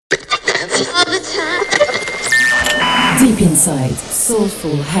Deep Inside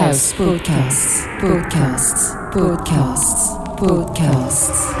Soulful House Podcasts. Podcasts. Podcasts.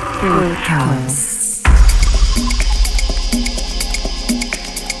 Podcasts. Podcasts.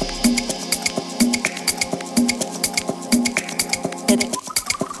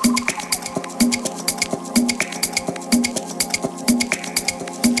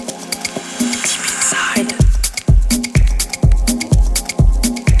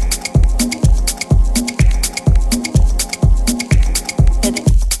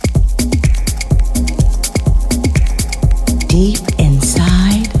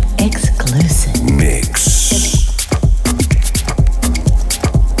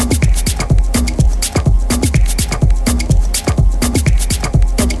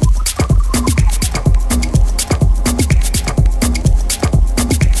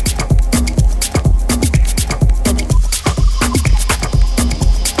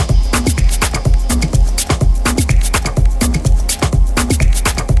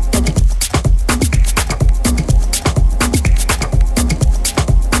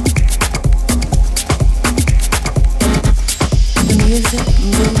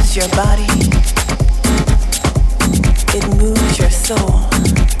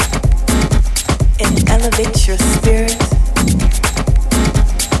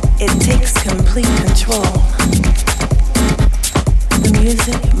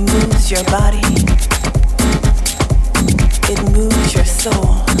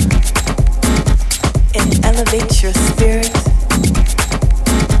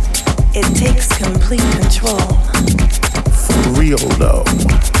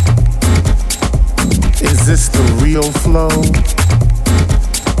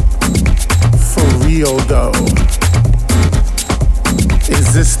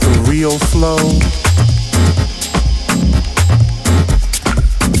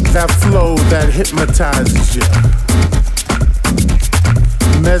 Hypnotizes you,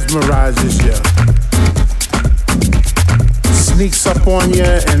 mesmerizes you, sneaks up on you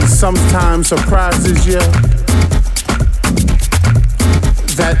and sometimes surprises you.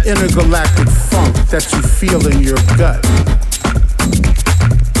 That intergalactic funk that you feel in your gut,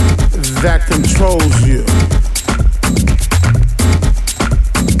 that controls you,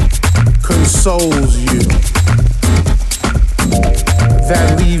 consoles you,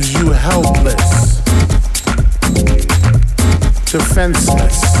 that leaves you helpless,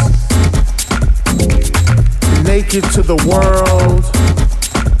 defenseless, naked to the world,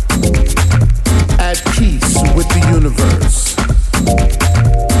 at peace with the universe.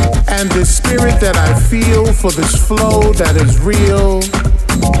 And the spirit that I feel for this flow that is real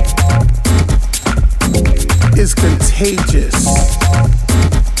is contagious,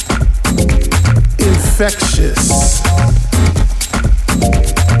 infectious.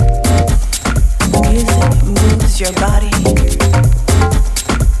 Music moves your body,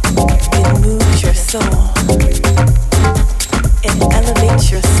 it moves your soul, it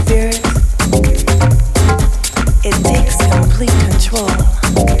elevates your spirit, it takes complete control.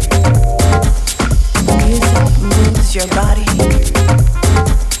 Music moves your body,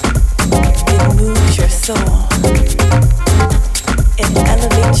 it moves your soul, it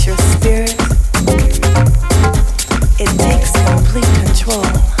elevates your spirit, it takes complete control.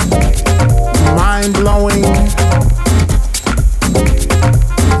 Mind-blowing,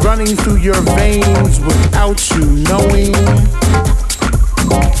 running through your veins without you knowing.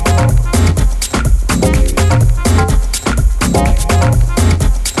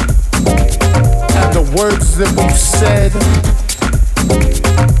 And the words that we've said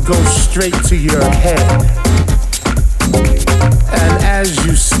go straight to your head. And as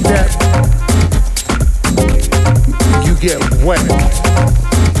you step, you get wet.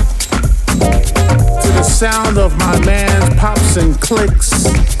 The sound of my man's pops and clicks,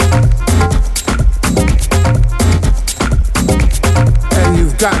 and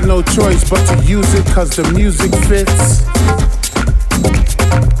you've got no choice but to use it cause the music fits,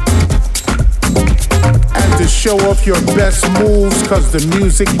 and to show off your best moves cause the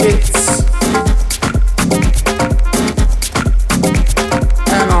music hits.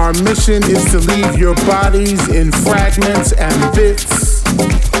 And our mission is to leave your bodies in fragments and bits,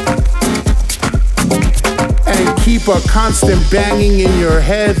 and keep a constant banging in your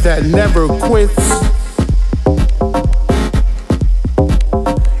head that never quits.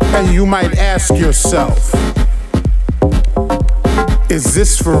 And you might ask yourself, is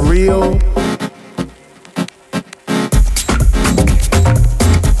this for real?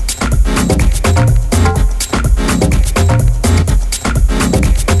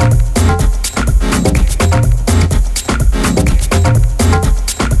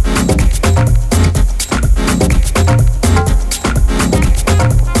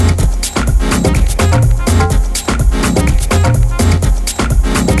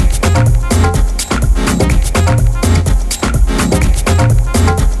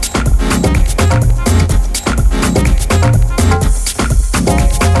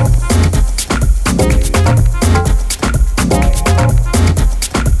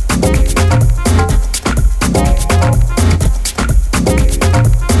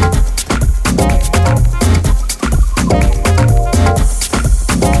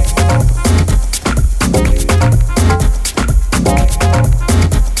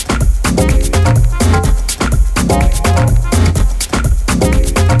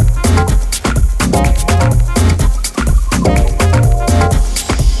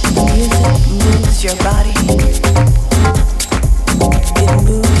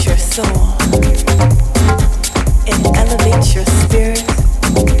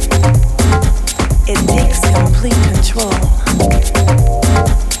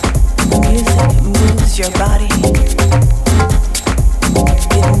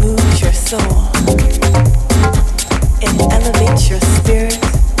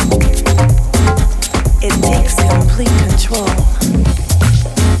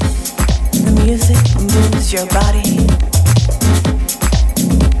 moves your body.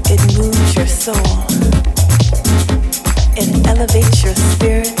 It moves your soul. It elevates your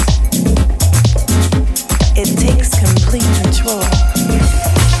spirit. It takes complete control.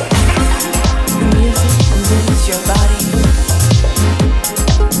 The music moves your body.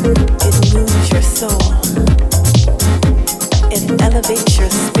 It moves your soul. It elevates your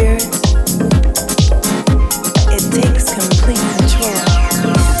spirit. It takes complete control.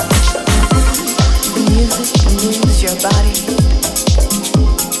 The music moves your body.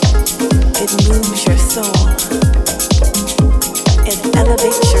 It moves your soul. It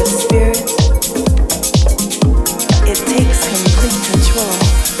elevates your spirit. It takes complete control.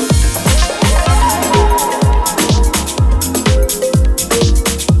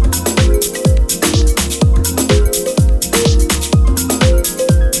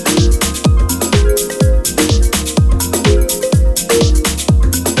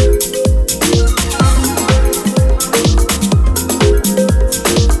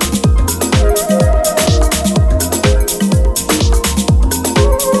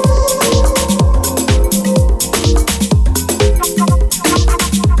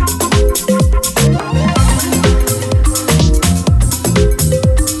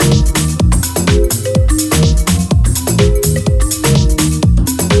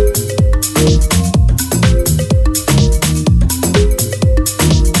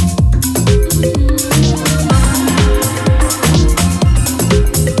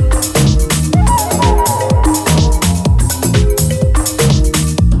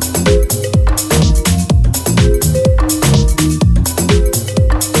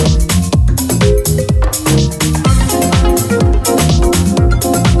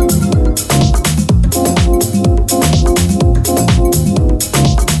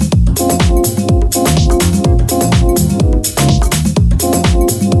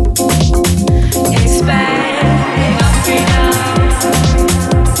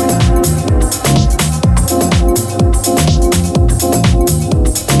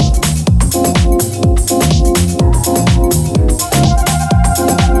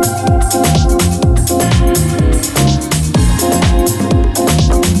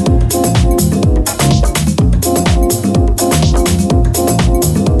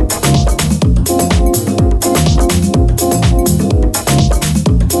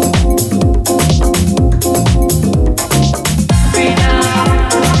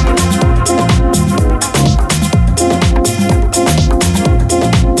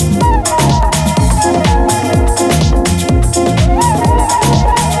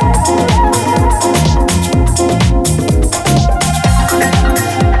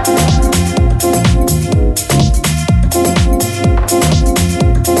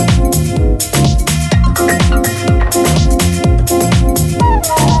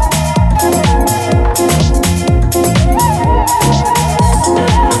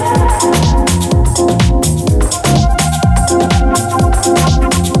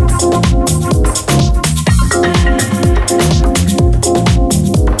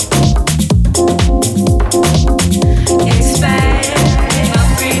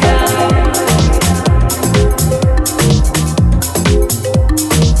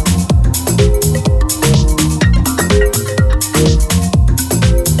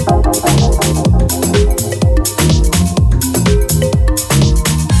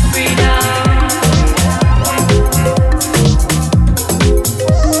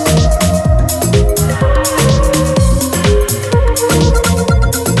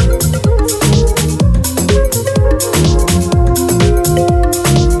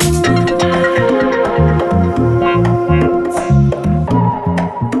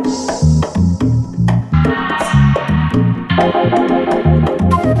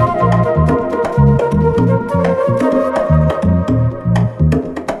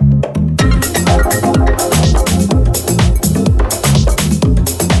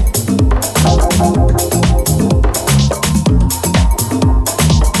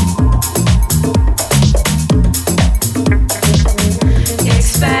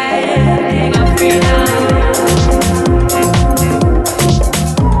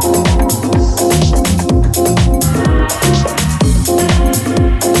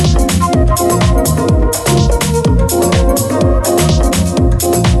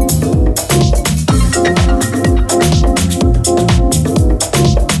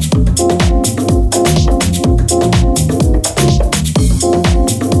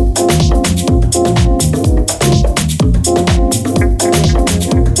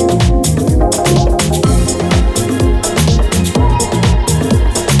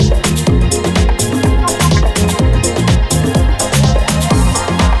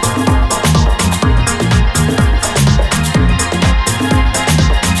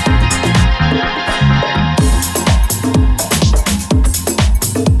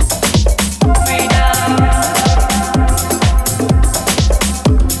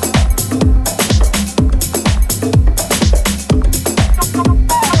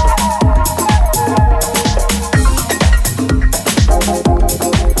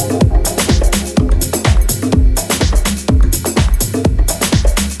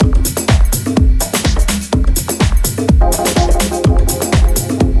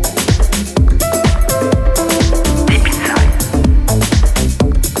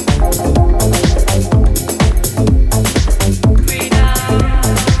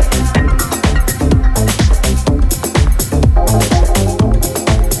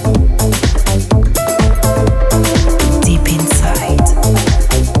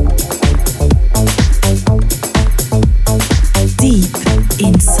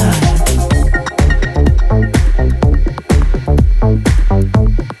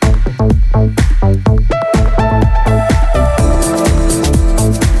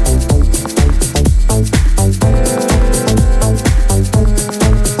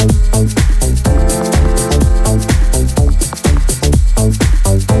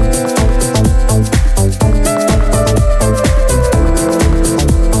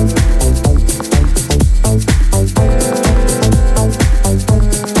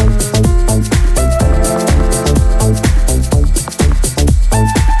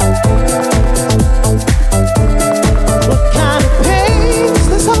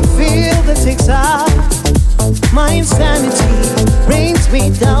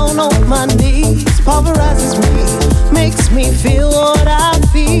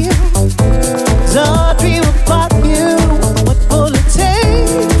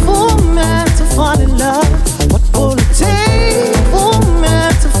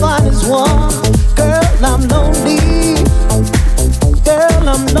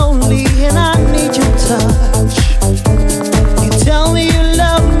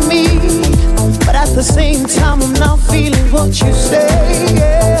 what you say,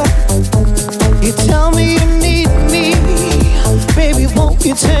 yeah. You tell me you need me, baby, won't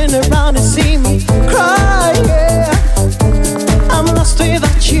you turn around and see me cry, yeah. I'm lost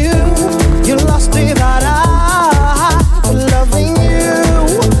without you, you're lost without I, loving you.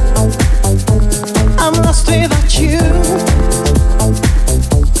 I'm lost without you,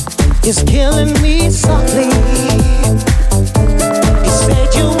 it's killing me softly. You said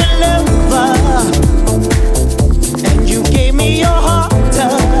you were lover, and you gave me your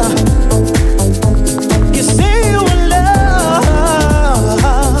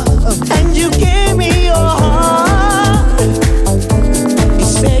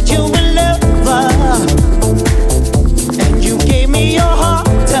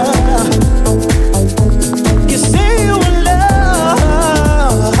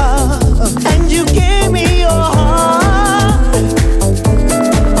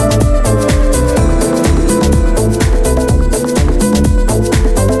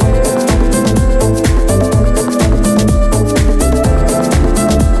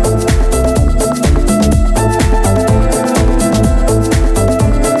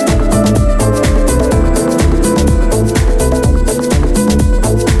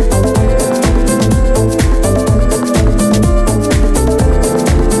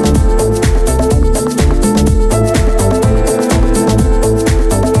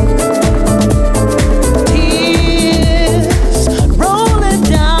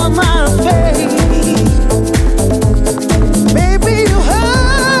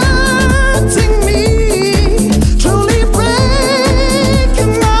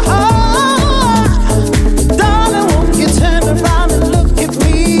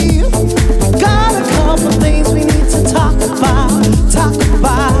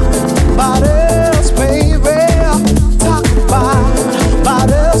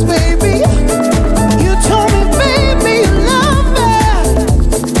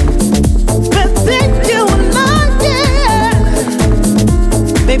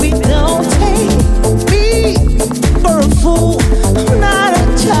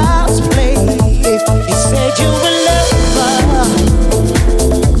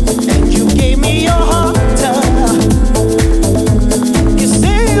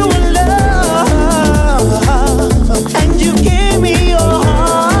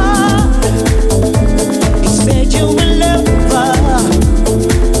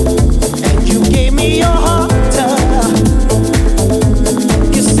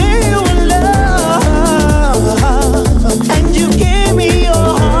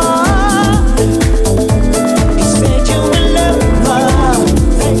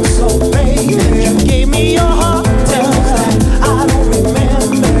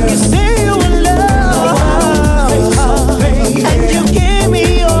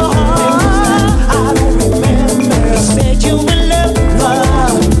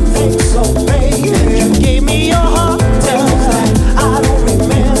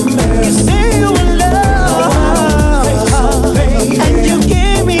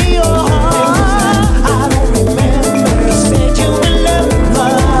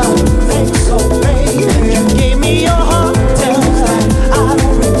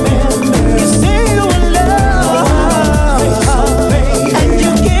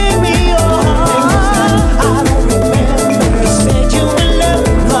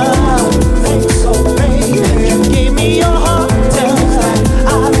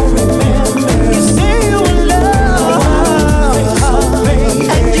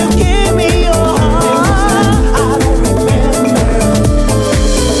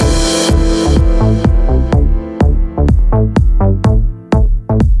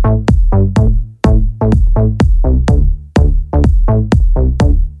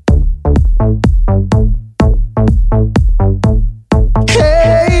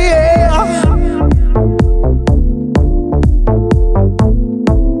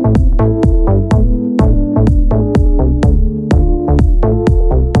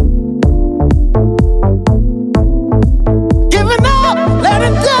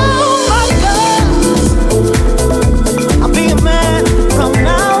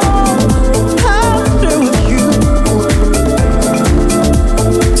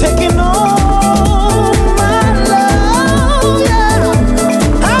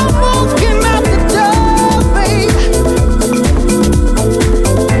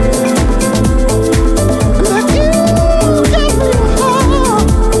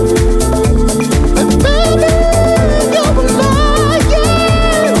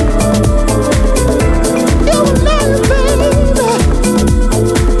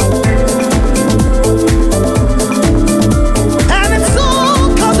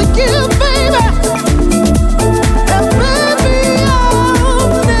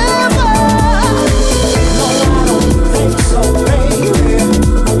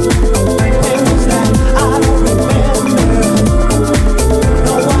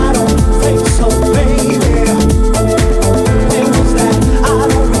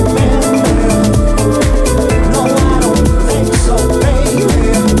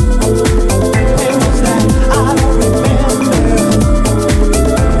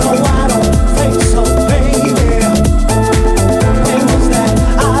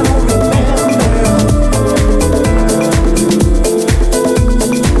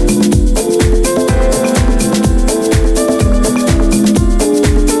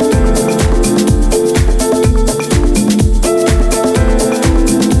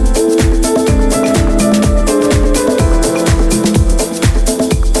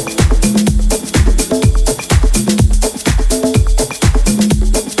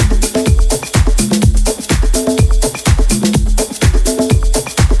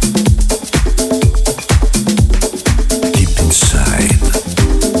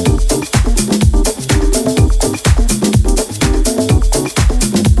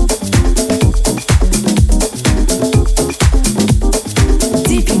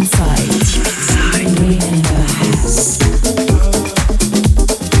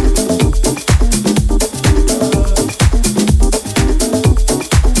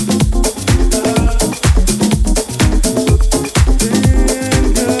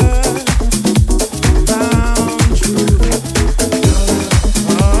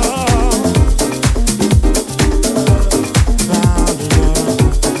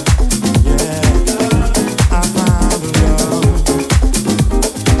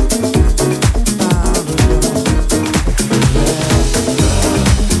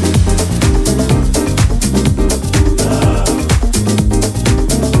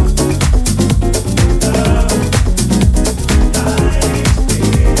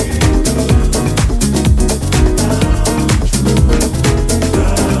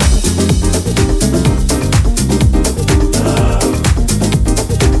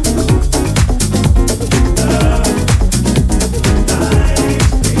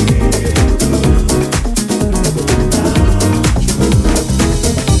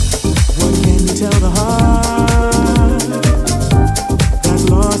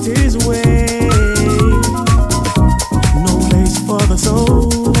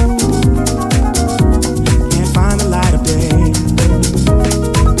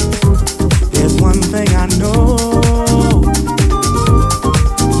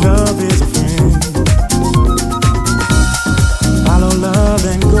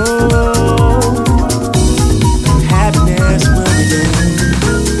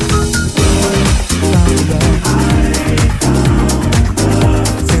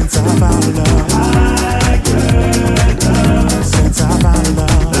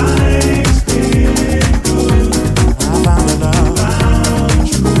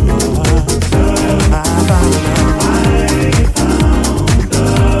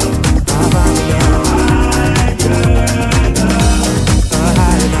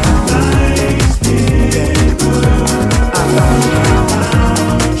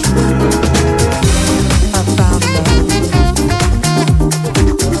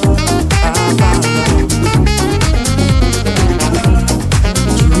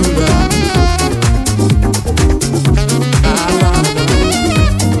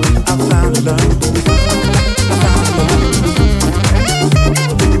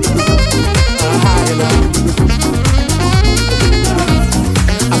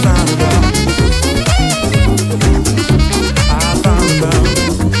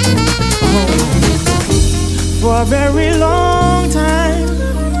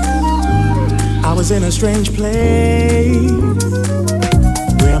was in a strange place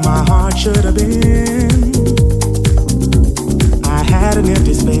where my heart should have been. I had an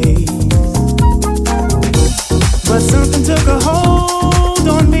empty space, but something took a hold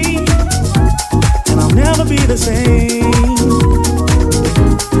on me, and I'll never be the same.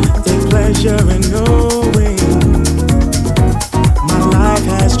 Take pleasure in knowing my life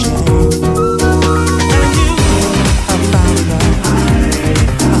has changed.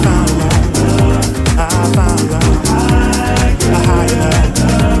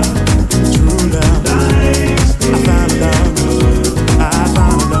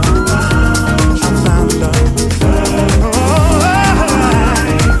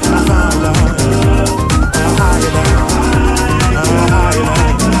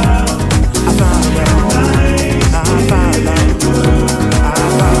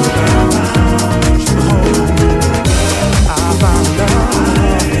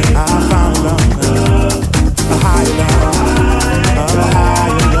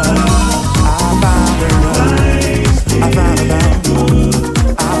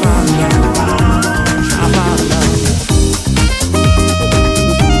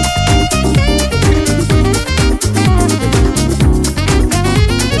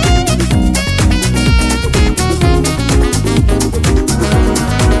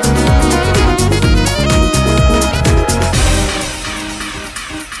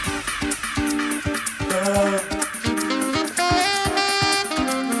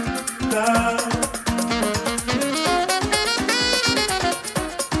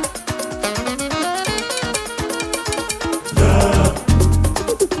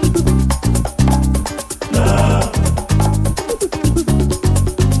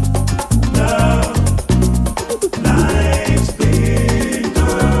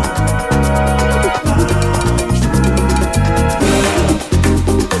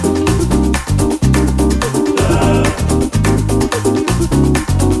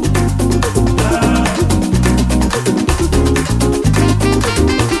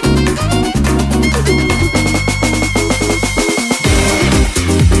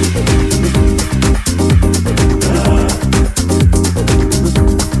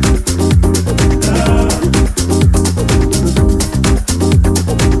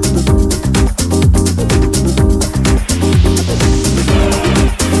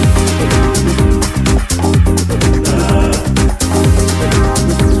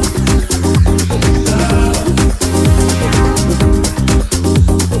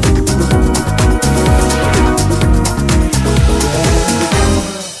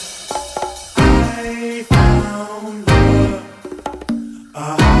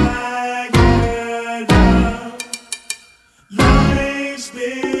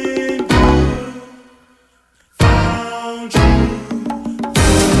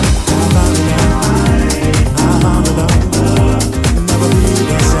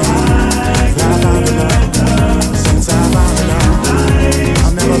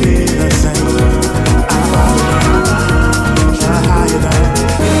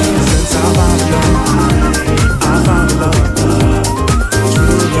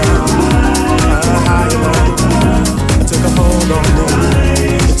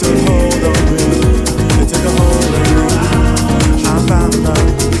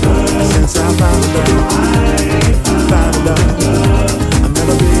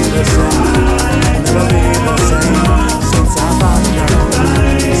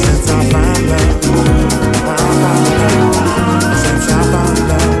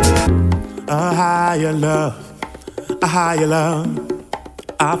 higher love.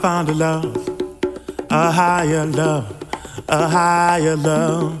 I found a love, a higher love, a higher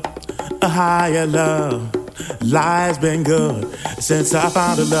love, a higher love. Life's been good since I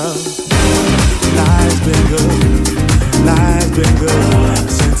found a love. Life's been good, life's been good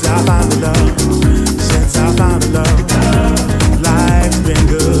since I found a love. Since I found a love. Life's been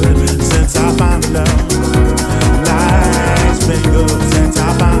good since I found a love. Life's been good since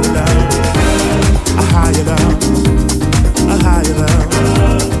I found a love. A higher love, a higher love.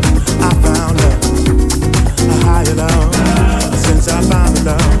 I found love, a higher love since I found a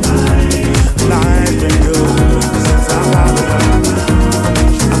love. Life's been good since I found a love.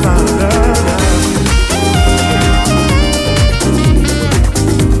 I found a love.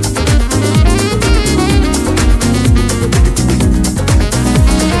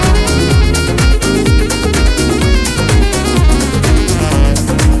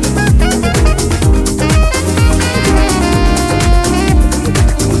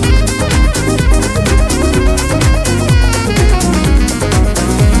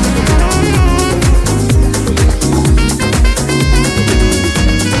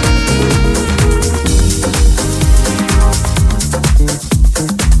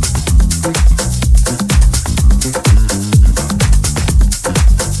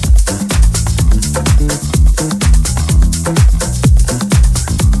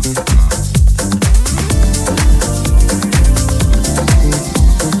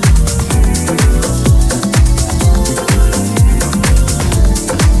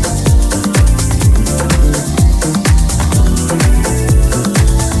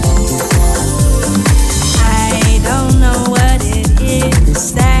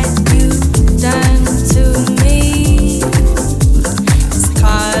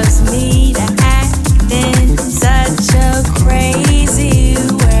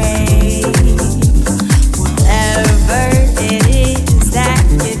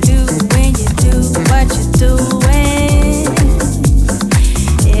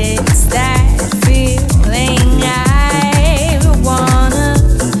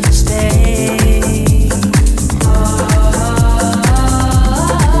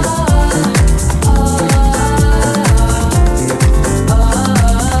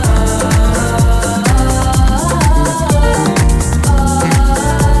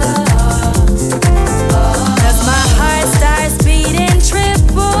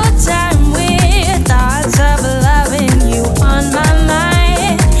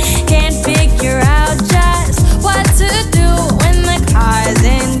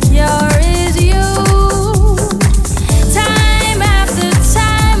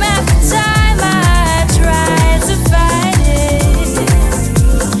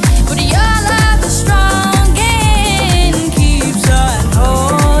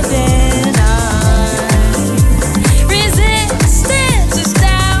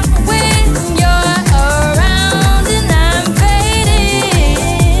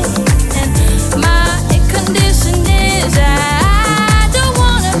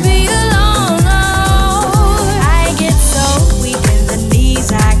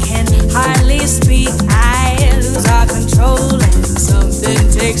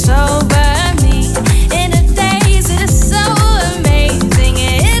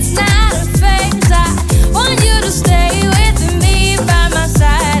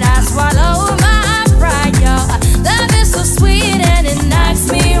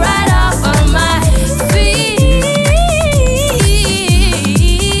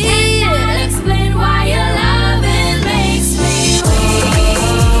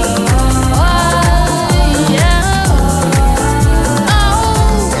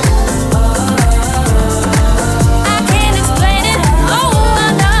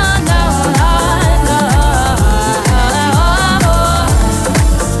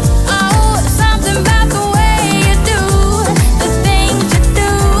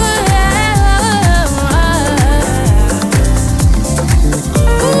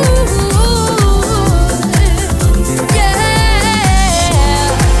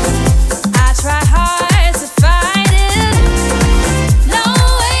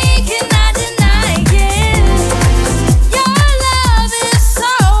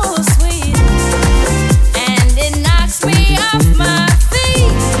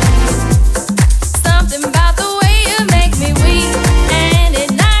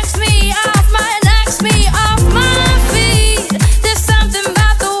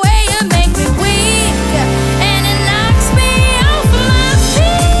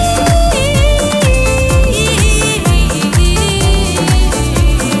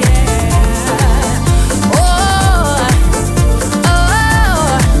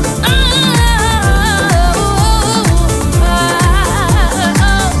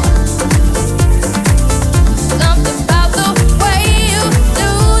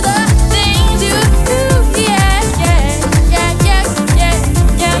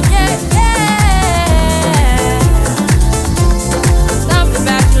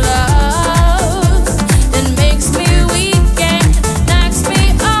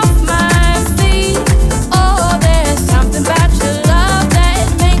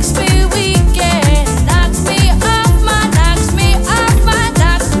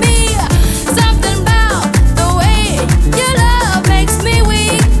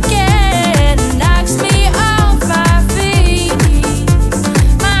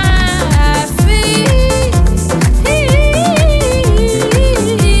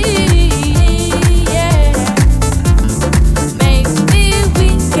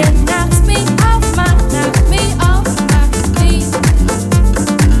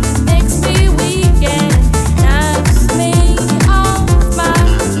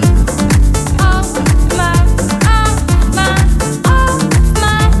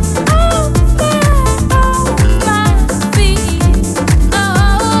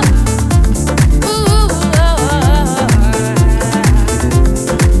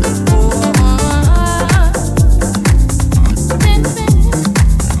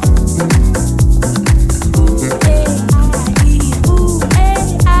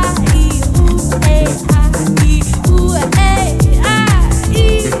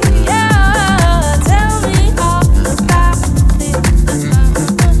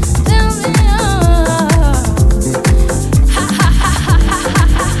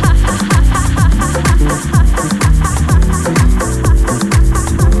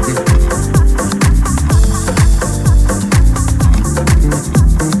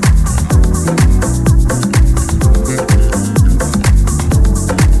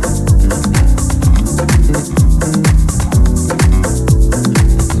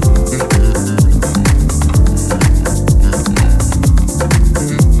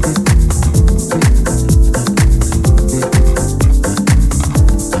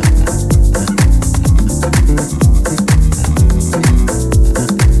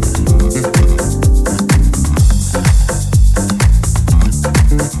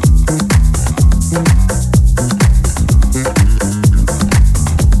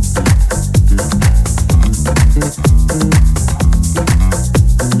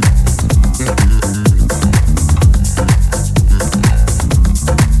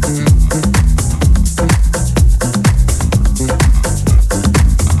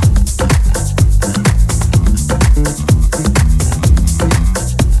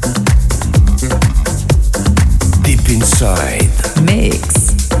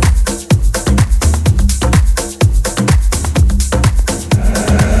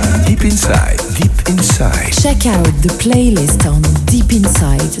 Deep Inside, Deep Inside. Check out the playlist on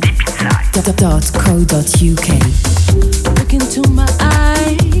deepinside.co.uk. Look into my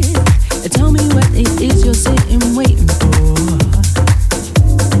eyes and tell me what it is you're sitting waiting for.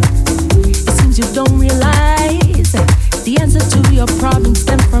 It seems you don't realize the answer to your problem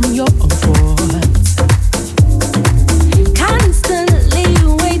stems from your own thoughts. Constantly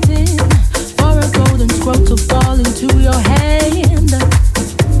waiting for a golden scroll to fall into your hand.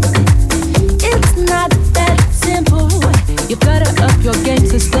 It's not that simple. You gotta up your game,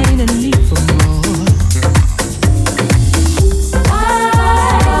 sustain and leap for more.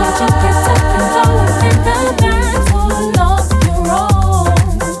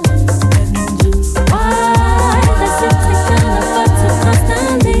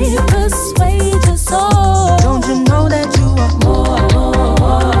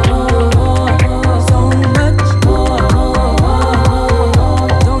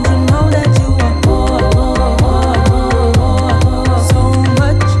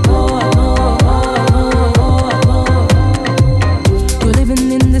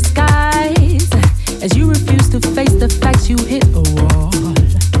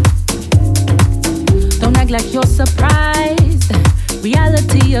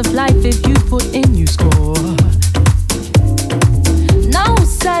 Of life, if you put in, you score. No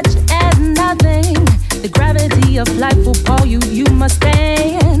such as nothing. The gravity of life will pull you. You must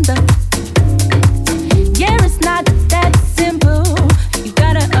stand. Yeah, it's not that simple. You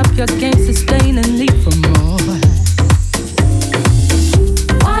gotta up your game, sustain and leap for more.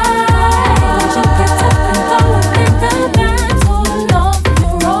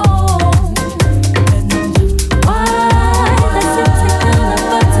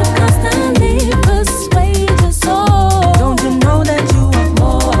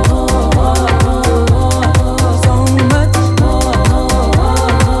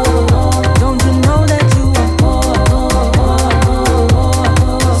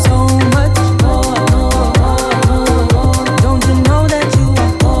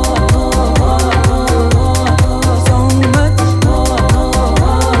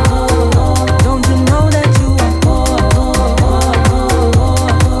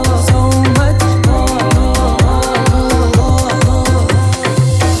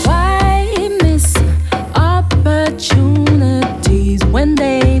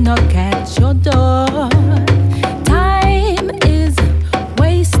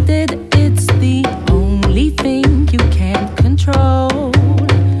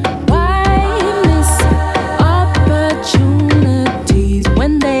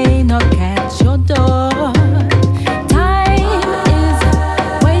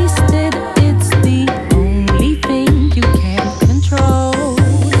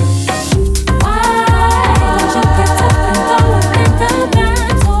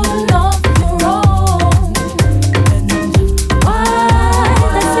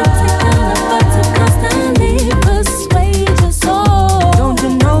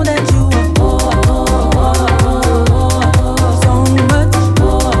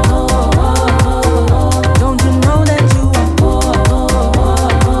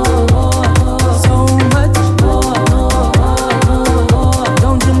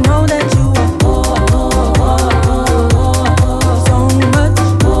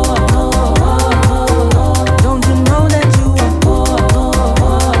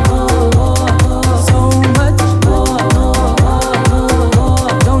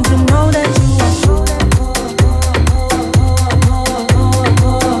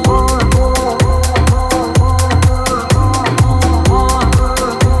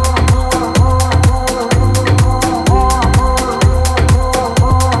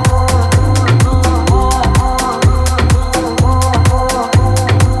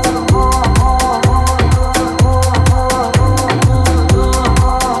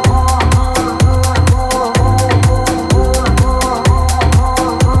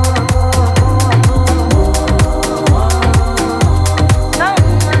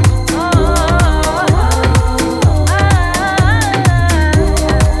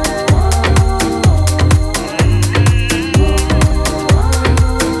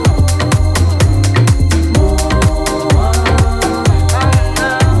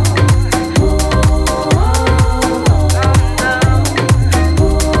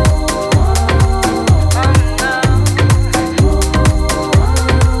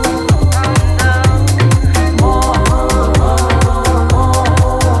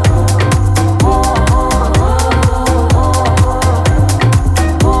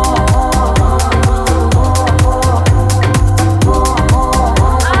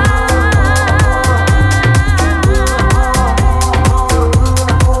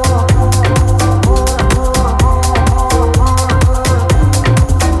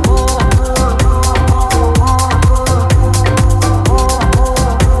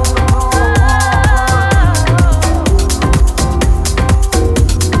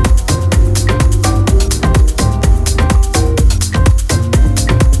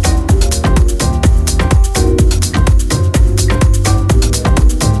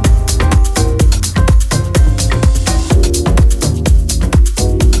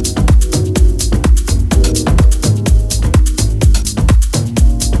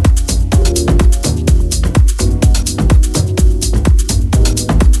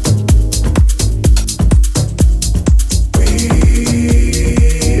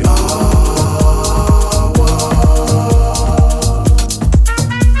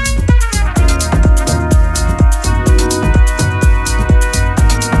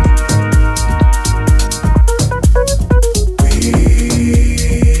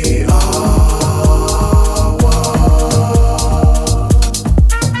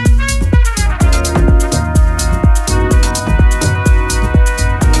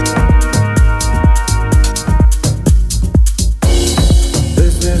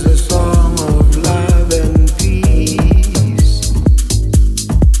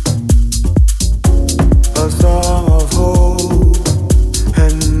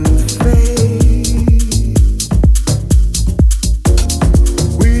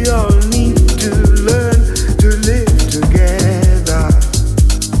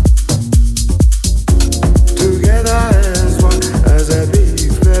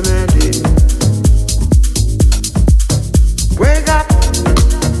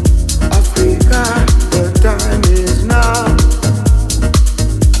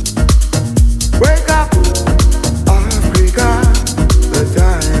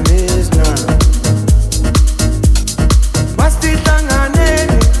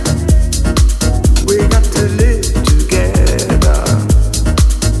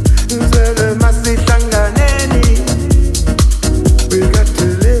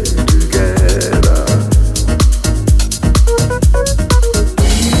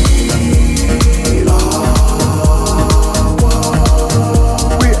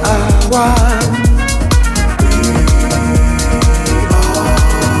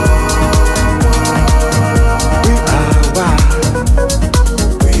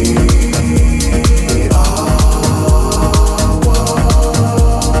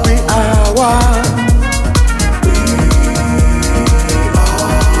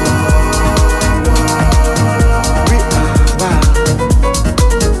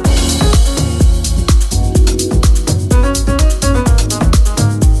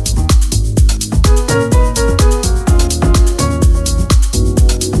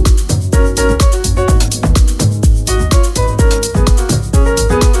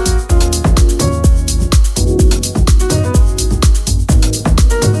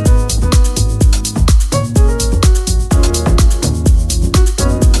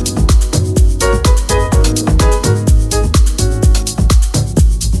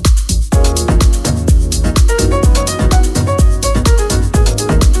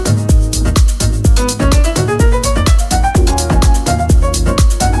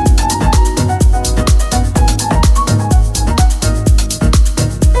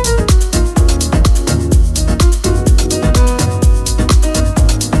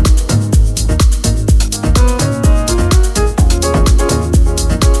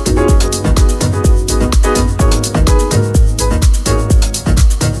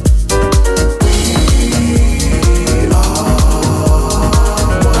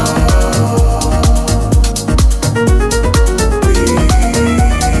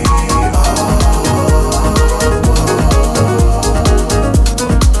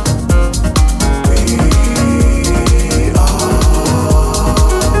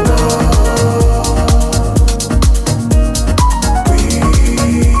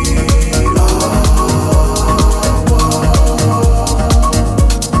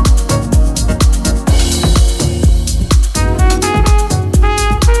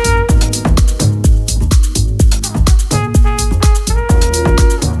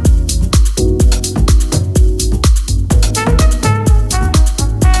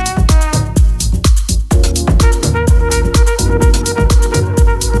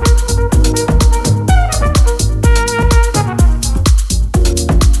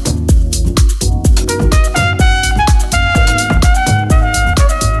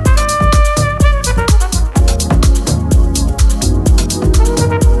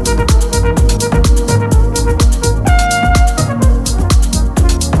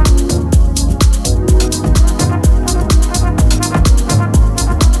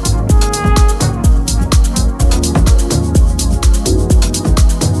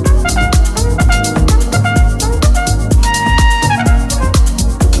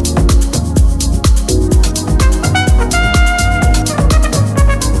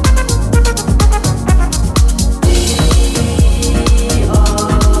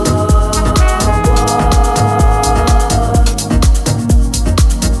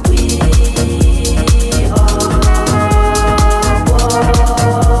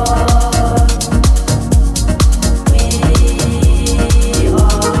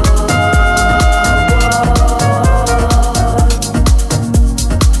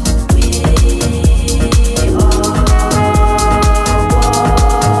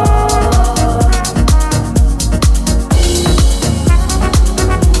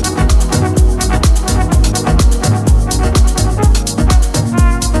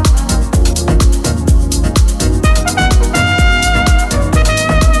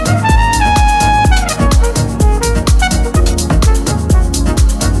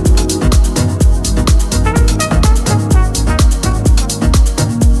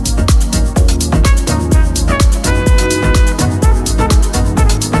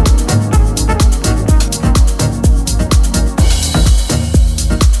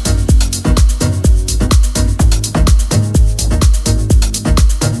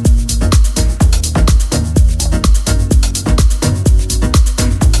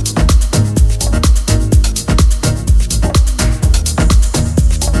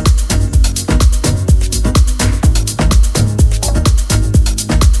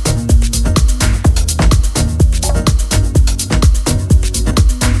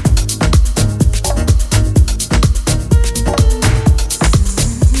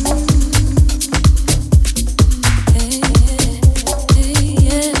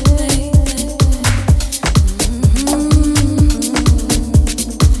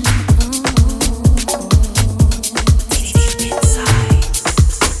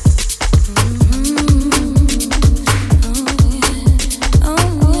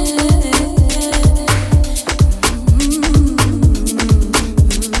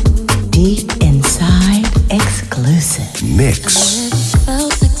 Deep Inside exclusive mix.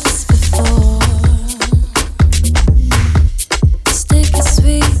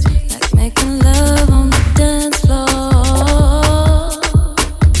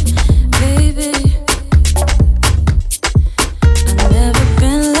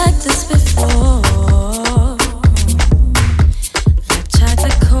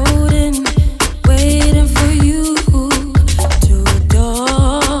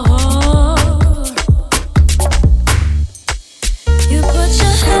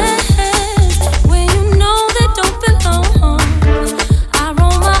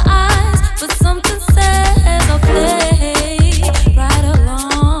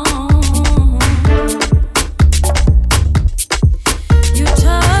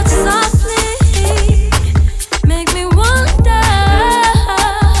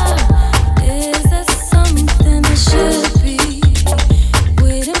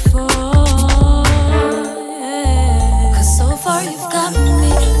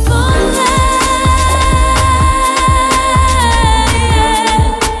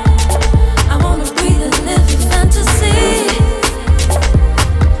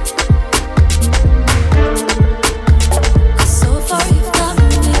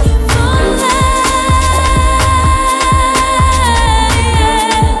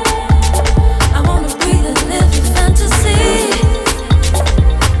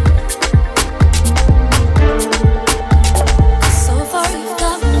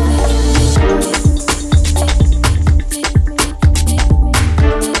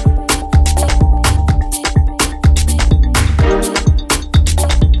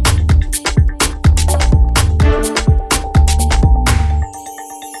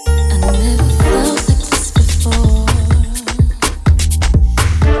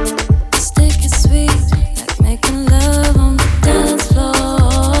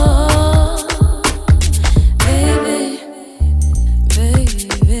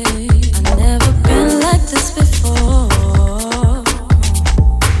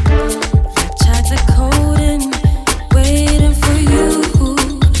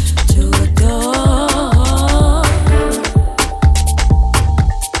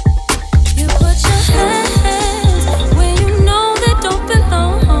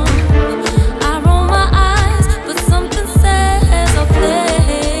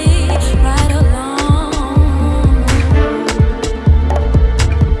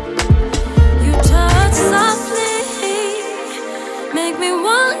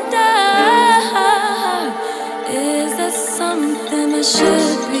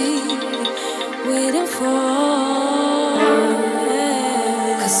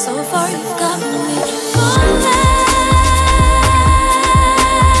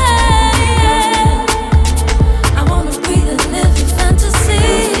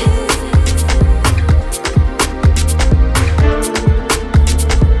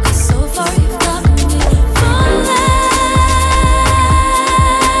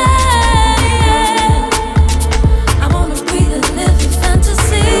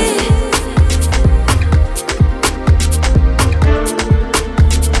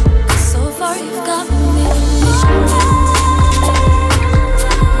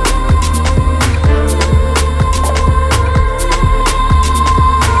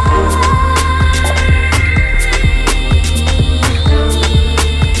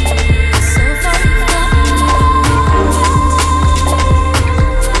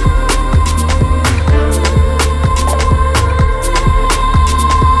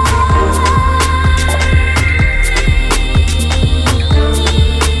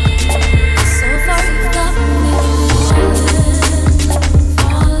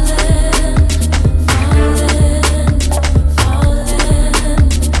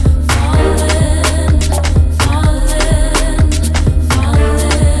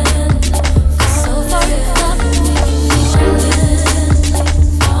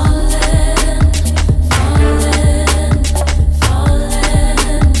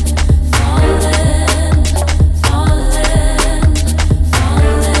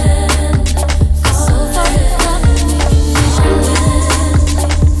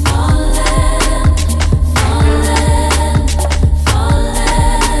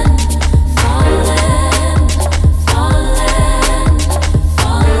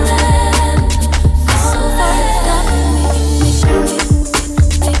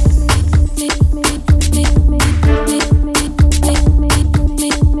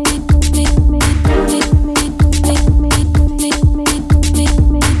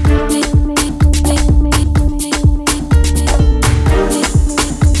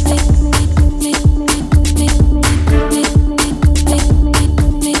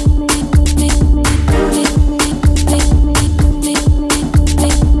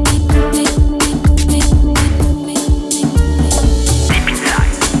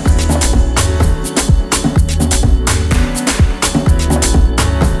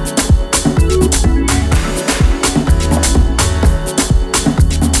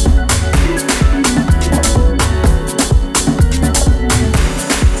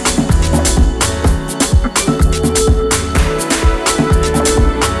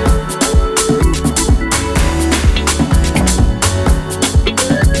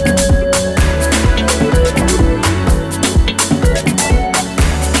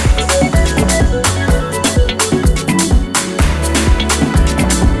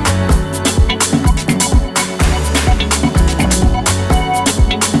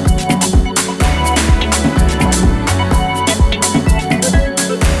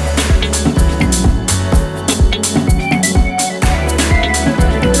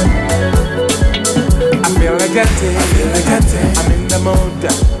 elegante. I'm in the mood. I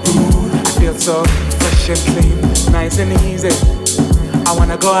feel so fresh and clean, nice and easy. I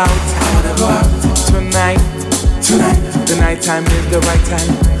wanna go out tonight. The night time is the right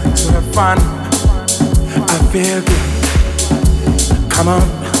time to have fun. I feel good. Come on,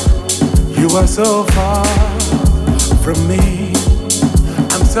 you are so far from me.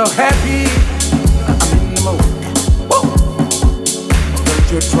 I'm so happy. I'm in the mood. Whoa.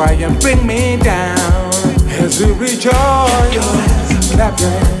 Don't you try and bring me down. As we rejoice, clap your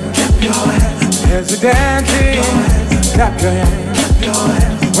hands. As we dancing, clap your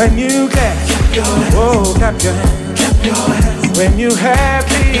hands. When you clap, oh, clap your hands. When you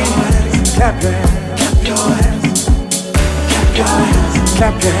happy, clap your hands.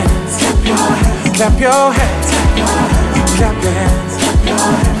 Clap your hands. Clap your hands. Clap your hands.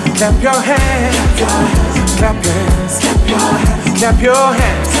 Clap your hands. Clap your hands. Clap your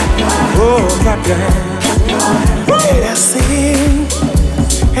hands. Oh, clap your hands. Let us sing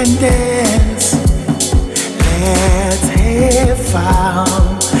and dance. Let's have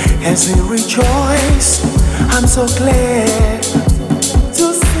fun as we rejoice. I'm so glad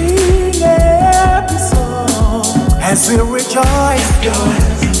to sing every song as we rejoice.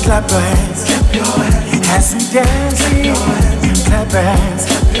 Clap your hands as we dance. Clap your hands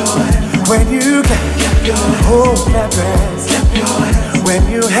when you clap. Oh, clap your hands when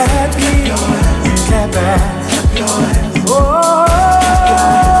you happy. Clap your hands. Oh,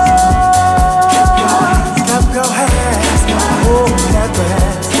 clap your hands. Oh, clap your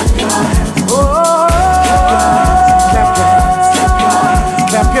hands. Oh, clap your hands.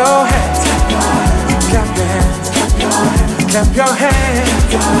 Clap your hands. Clap your hands. Clap your hands.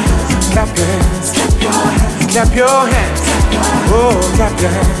 Clap your hands. Clap your hands. Oh, clap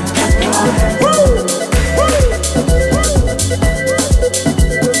your hands. Woo!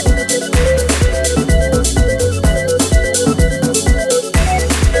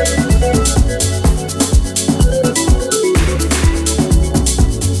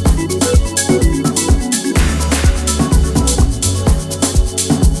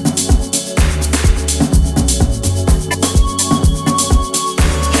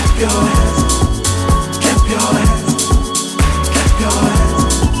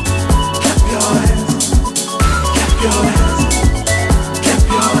 Clap your hands.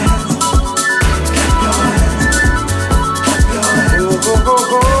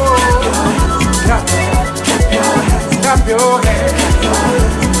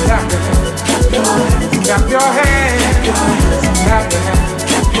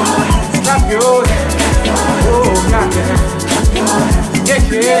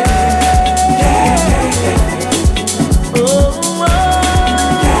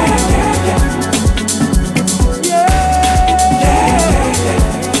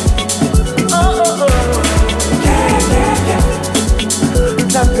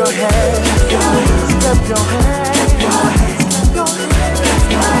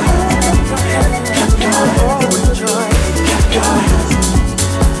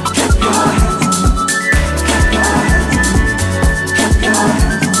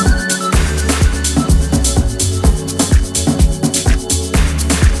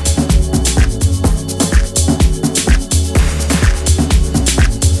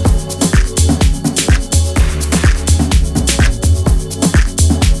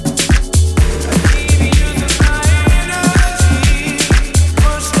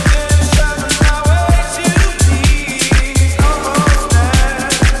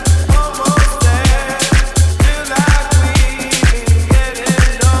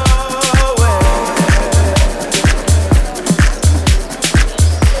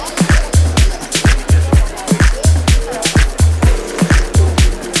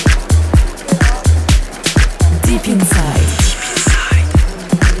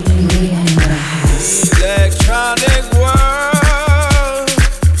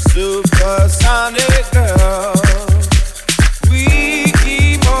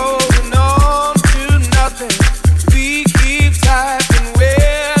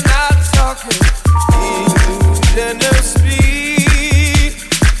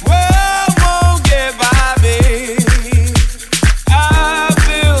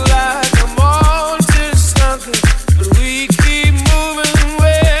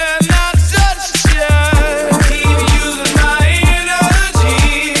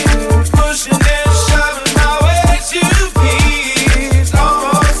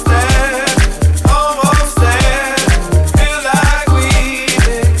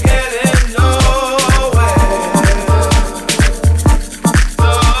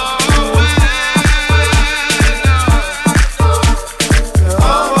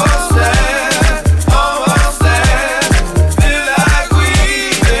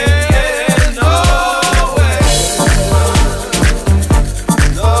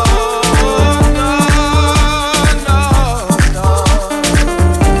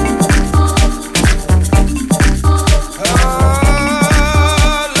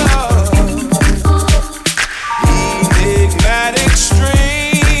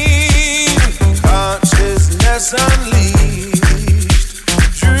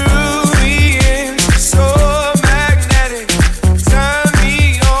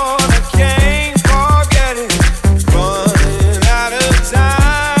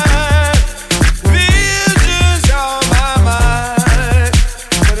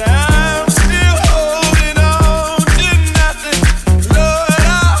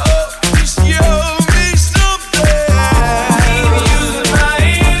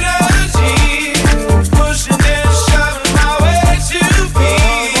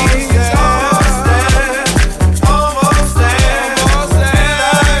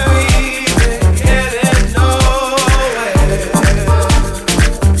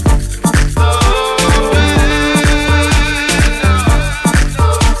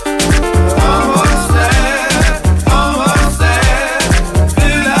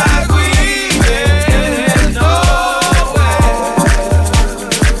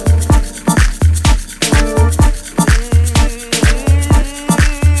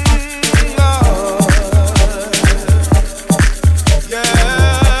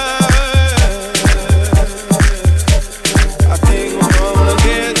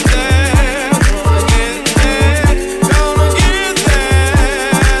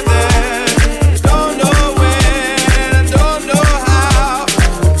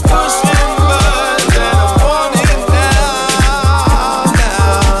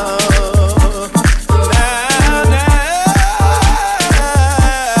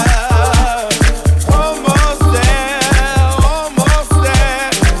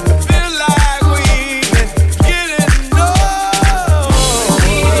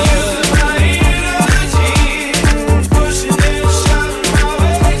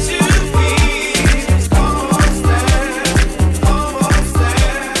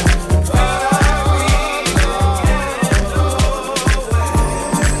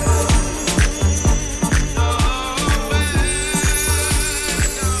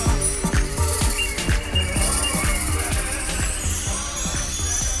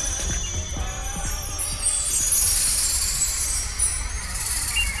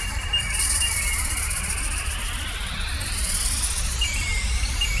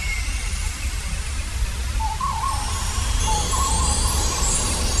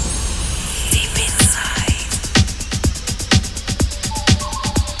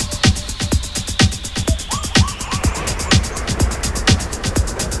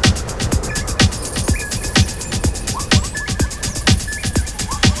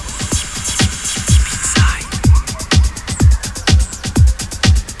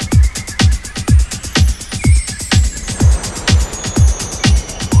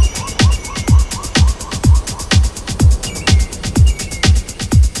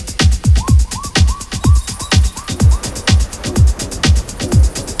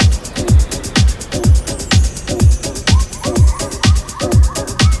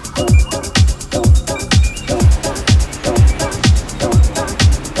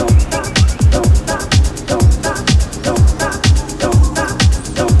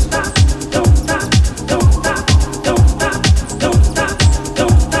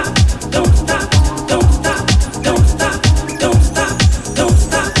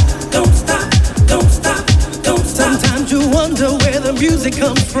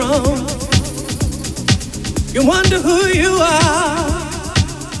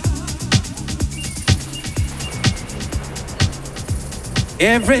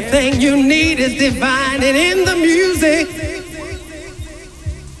 Everything you need is divine and in the music.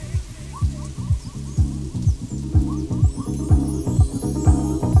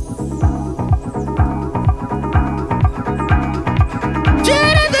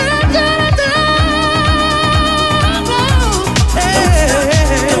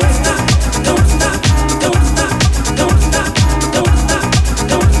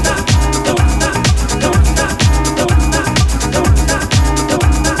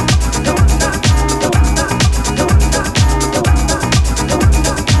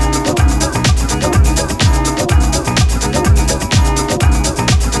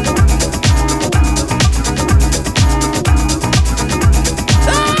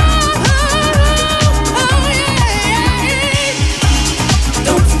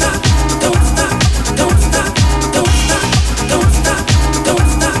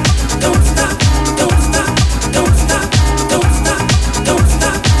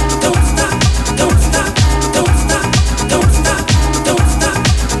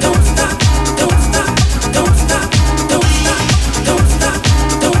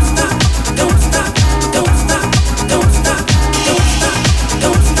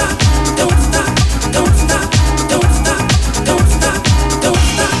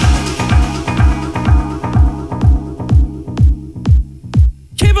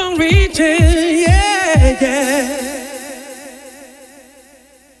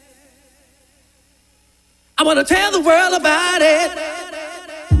 I want to tell the world about it.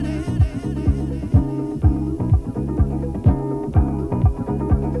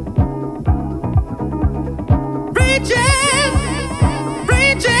 Reaching,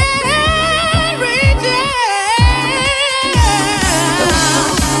 reaching, reaching.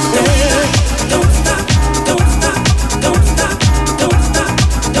 Don't stop, don't stop, don't stop, don't stop, don't stop,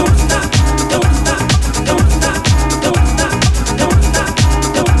 don't stop, don't stop, don't stop, don't stop,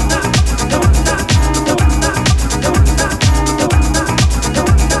 don't stop, don't stop, don't stop.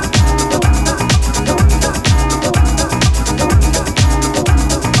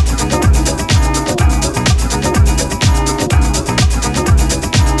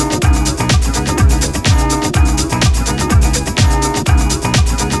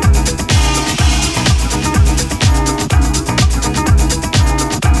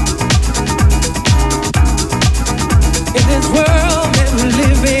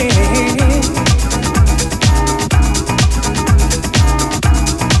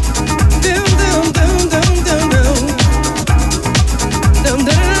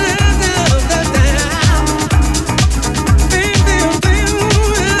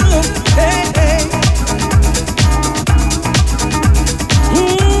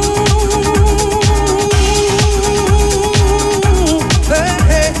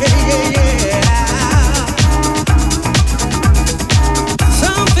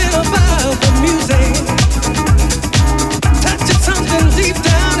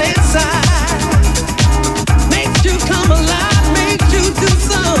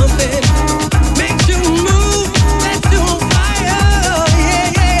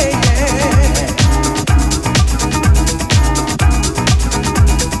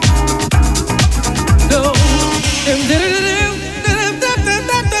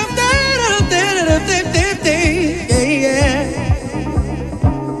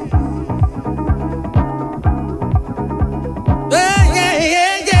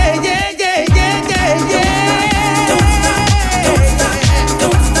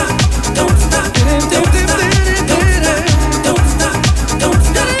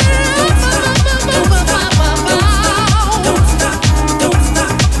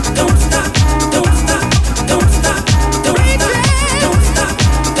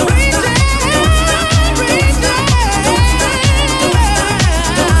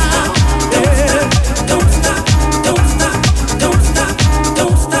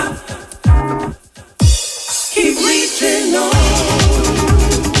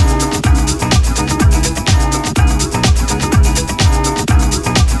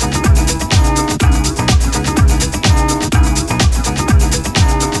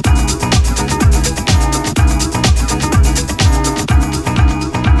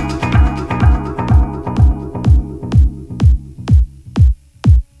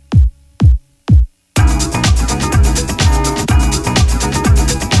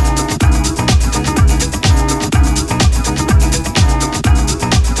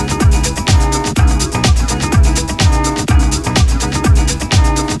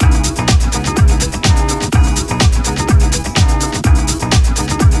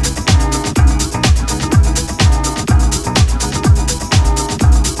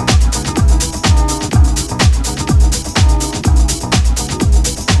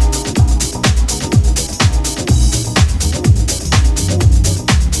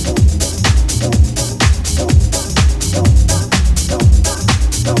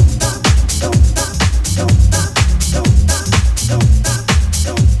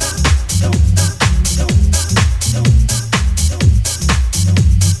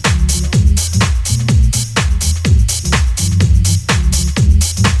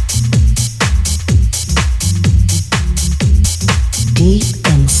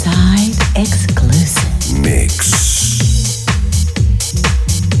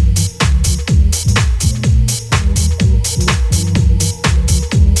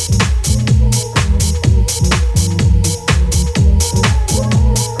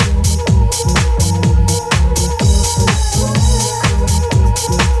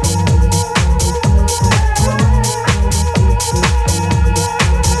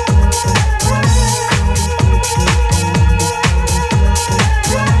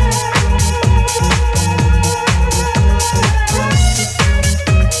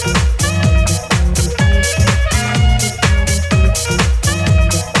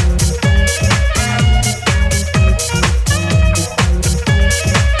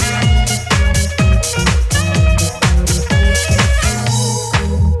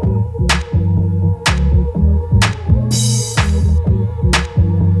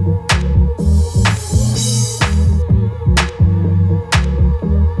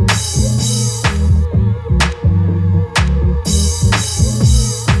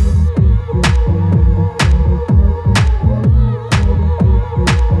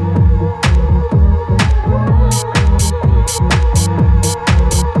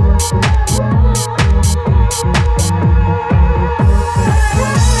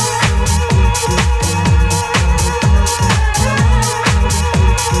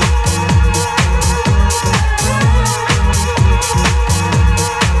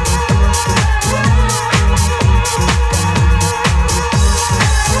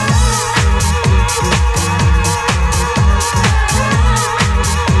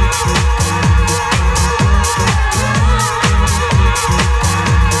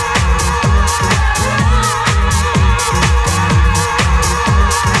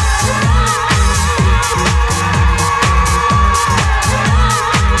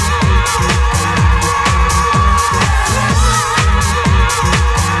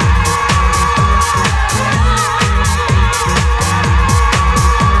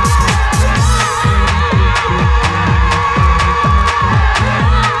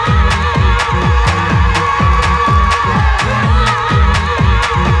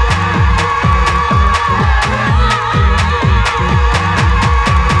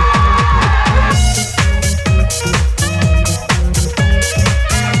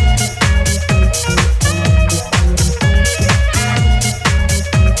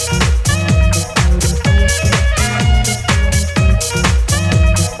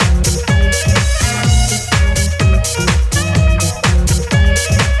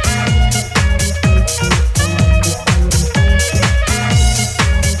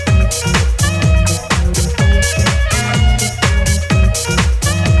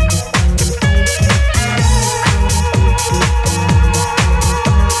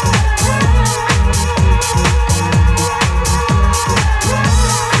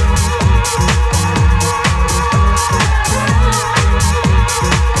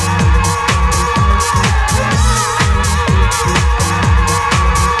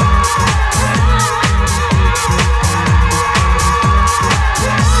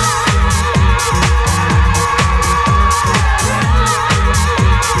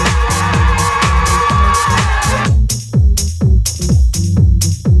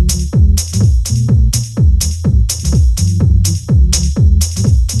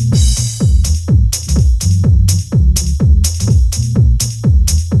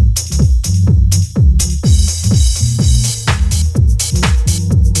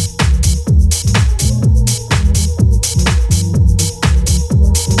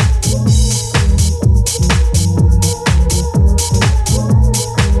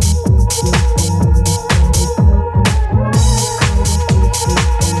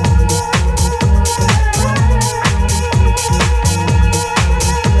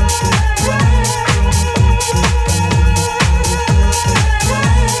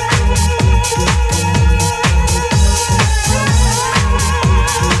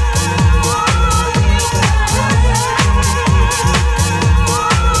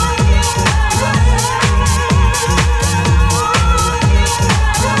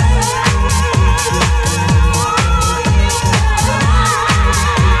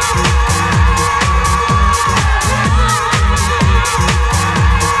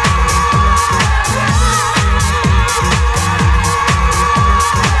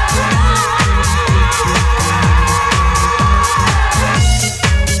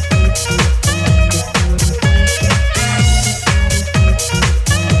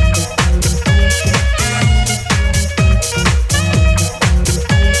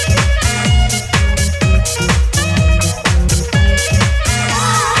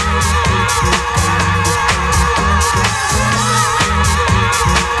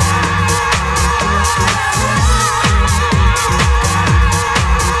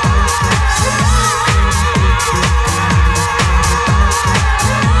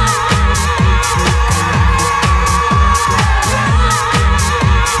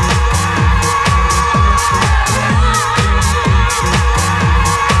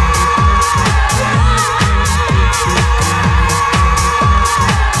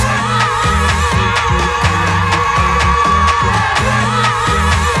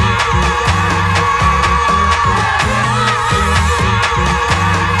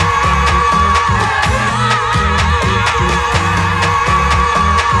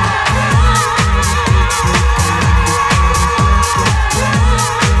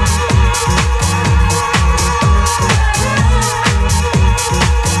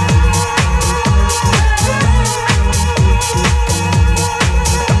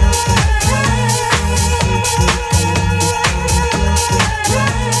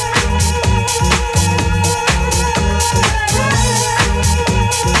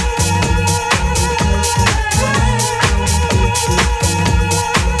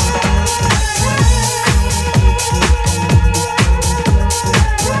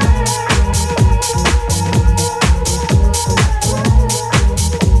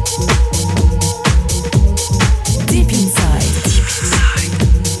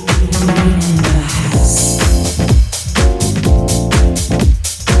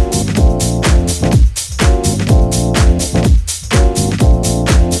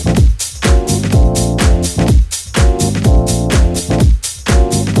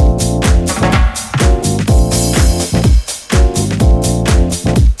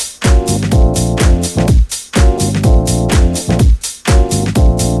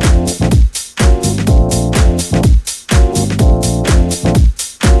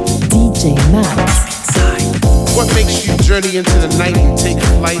 DJ Max. What makes you journey into the night and take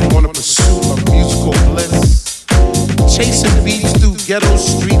flight on a pursuit of musical bliss? Chasing beats through ghetto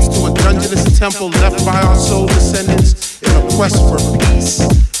streets to a dungeonous temple left by our soul descendants in a quest for peace,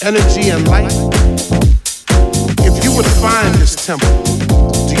 energy, and light? If you would find this temple,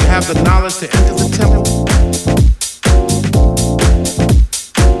 do you have the knowledge to enter the temple?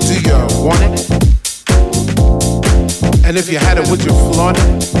 Do you want it? And if you had it, would you flaunt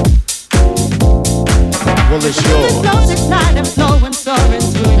it? Well, it's yours. It flows at night and flowing, soaring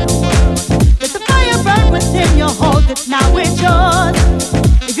through the world. Let the fire burn within you, hold it, now it's yours.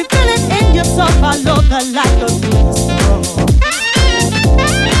 If you feel it in your soul, follow the light, go through the storm.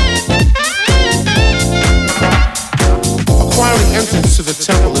 Acquiring entrance to the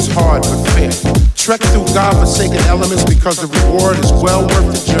temple is hard but fair. Trek through God-forsaken elements because the reward is well worth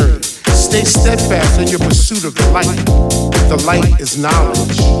the journey. Stay steadfast in your pursuit of the light. The light is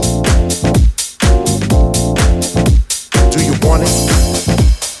knowledge. Do you want it?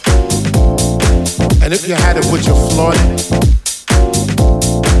 And if you had it, would you flaunt it?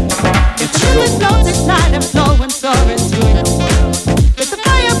 It's yours. It flows at night and flowing, soaring through the world. Let the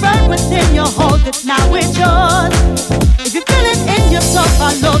fire burn within you, hold it, now it's yours. If you feel it in your soul,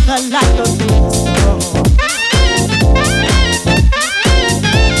 follow the light, go through the storm.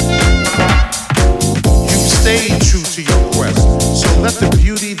 You've stayed true to your quest, so let the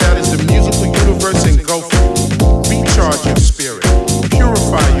beauty that is the musical universe engulf you. Recharge your spirit,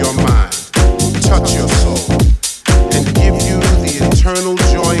 purify your mind, touch your soul, and give you the eternal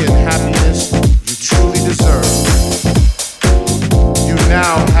joy and happiness you truly deserve. You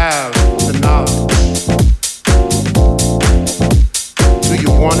now have the knowledge. Do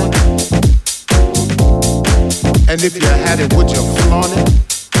you want it? And if you had it, would you flaunt it?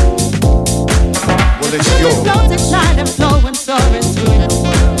 Well, it's yours. It flows at night and flowing, soaring through the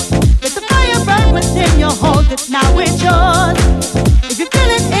world. Let the fire burn within you, hold it, now it's yours. If you feel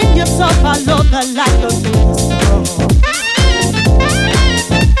it in your soul, follow the light, go through the storm.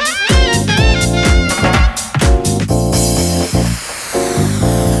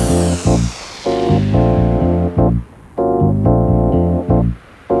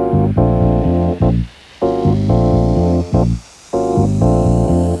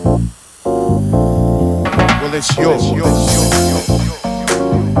 Well, it's yours.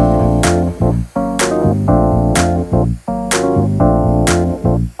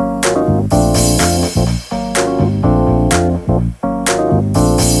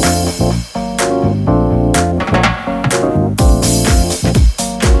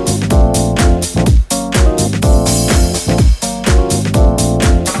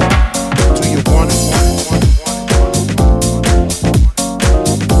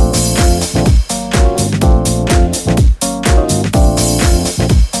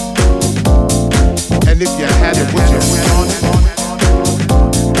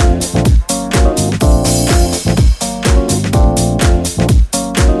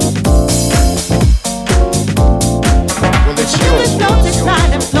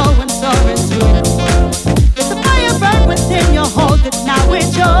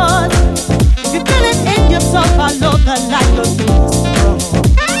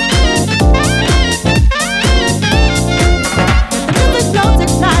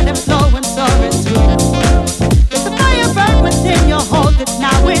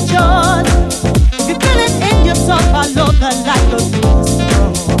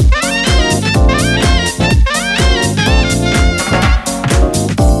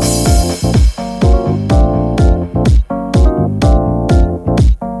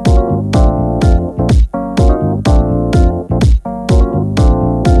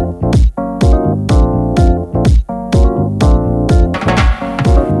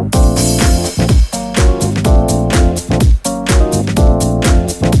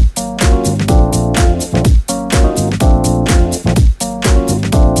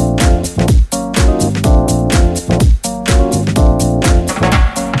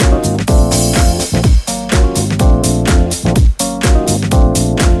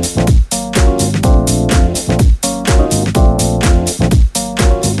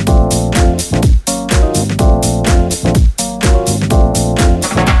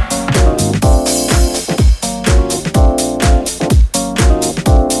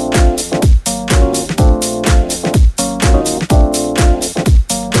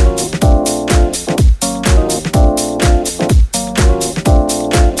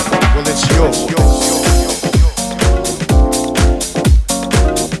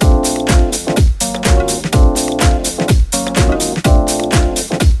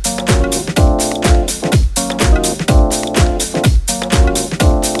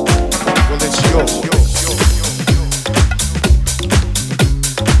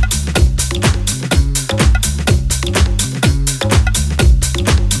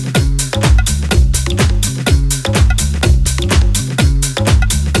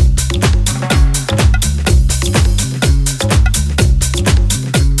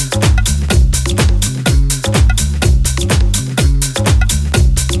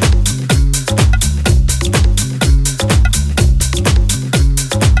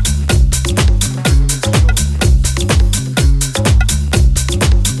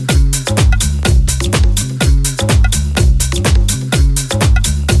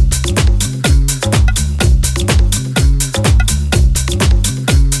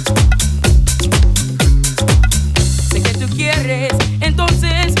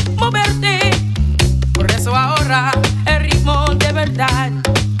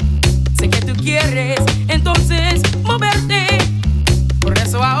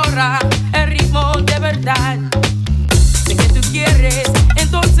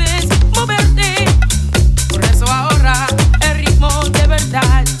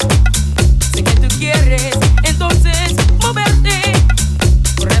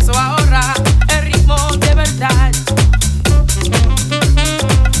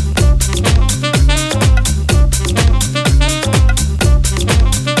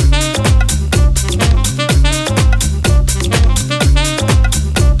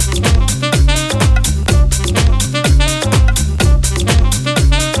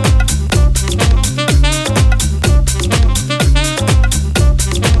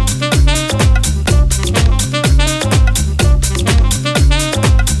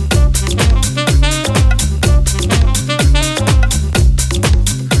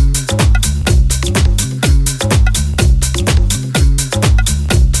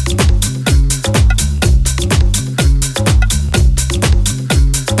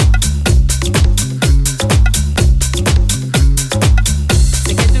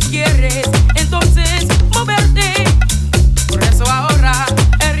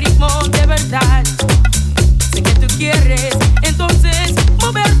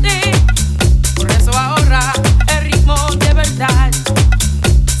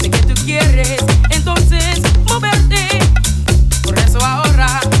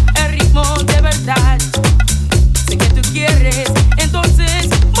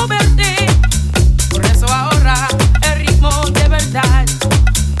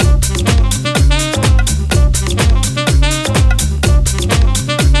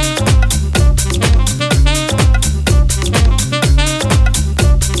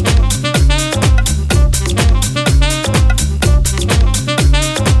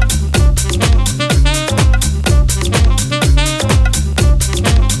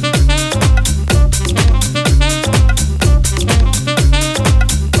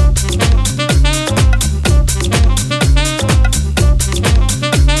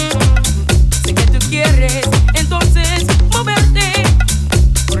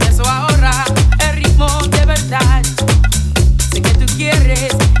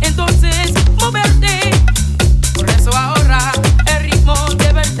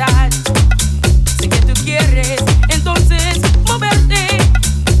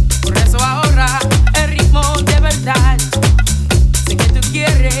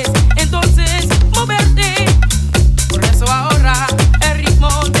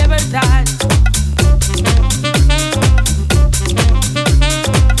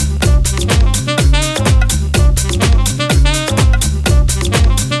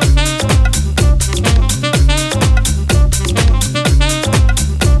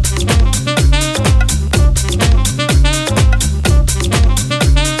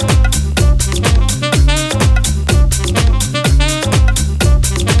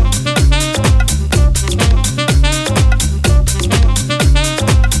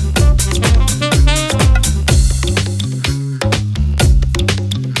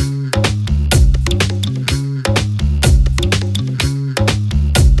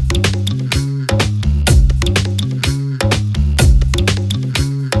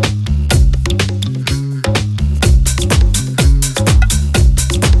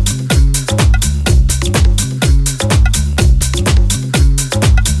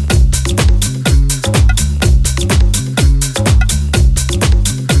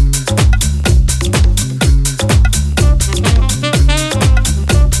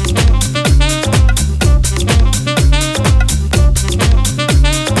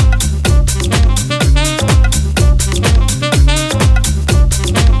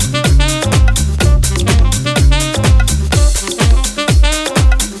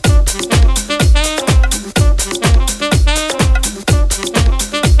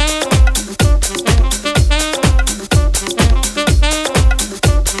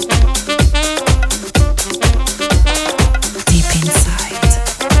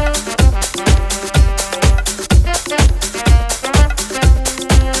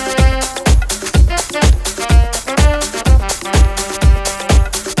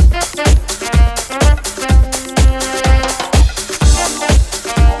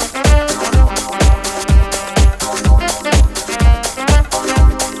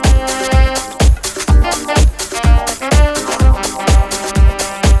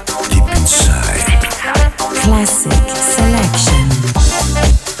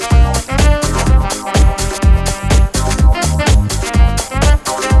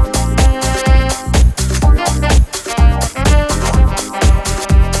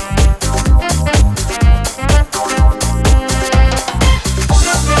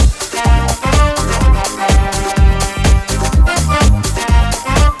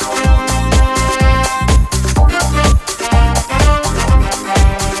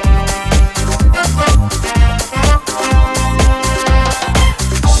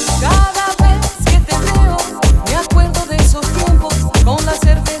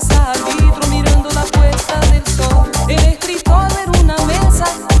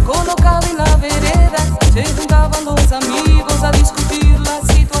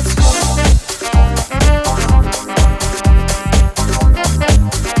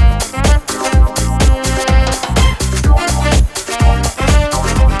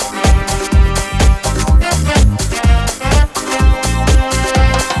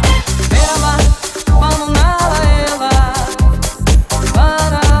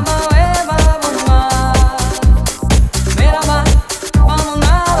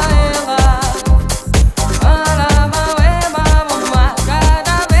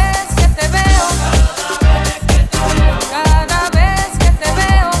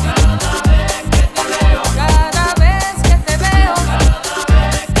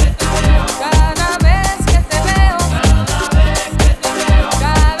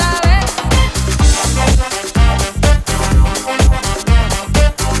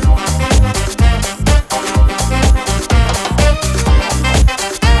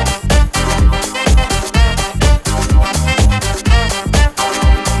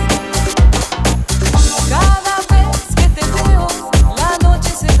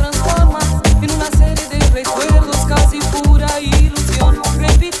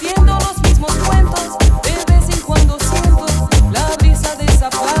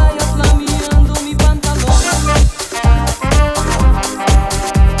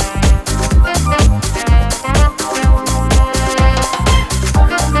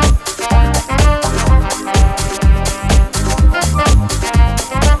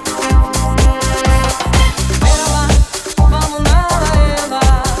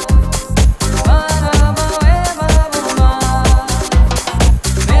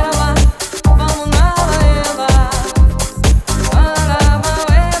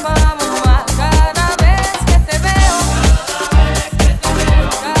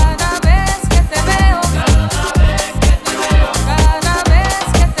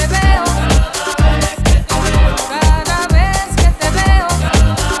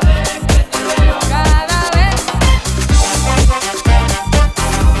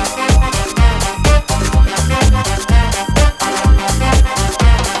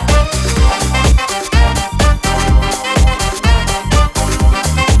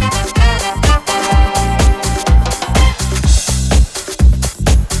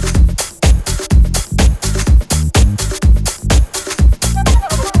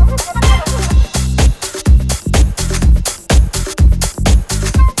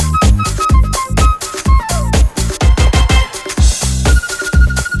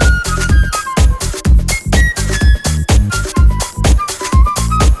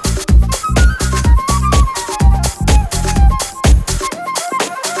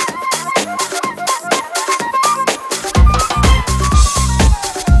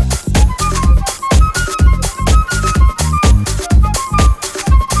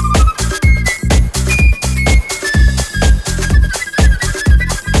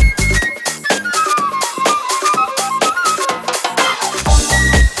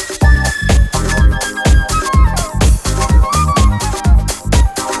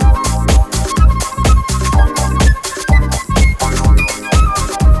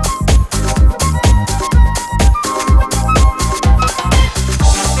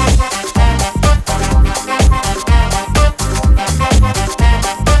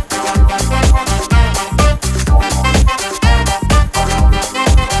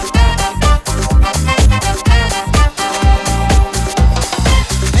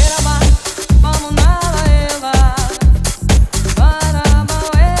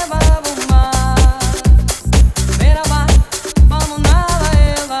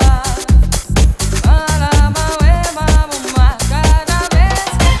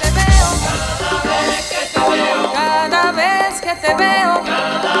 te veo,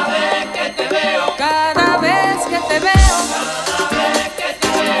 cada vez que te veo, cada vez que te veo,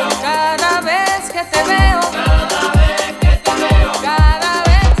 cada vez que te veo, cada vez que te veo,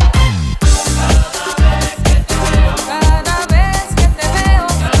 cada vez que te veo,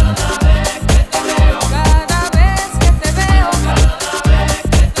 cada vez que te veo,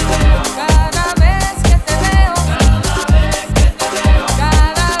 cada vez que te veo,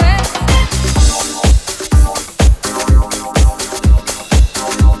 cada vez.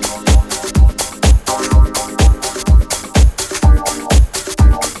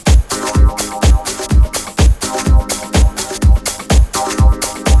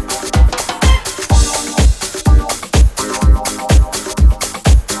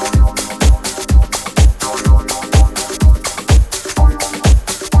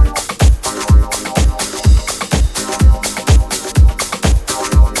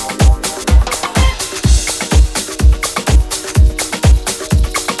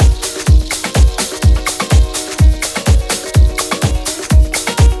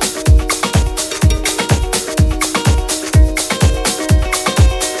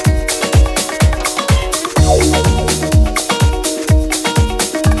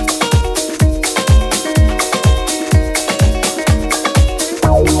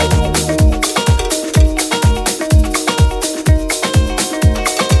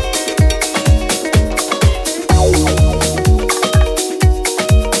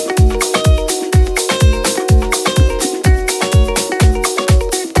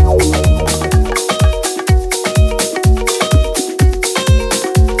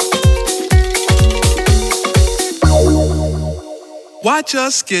 Watch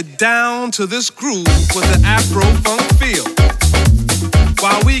us get down to this groove with an Afro-funk feel,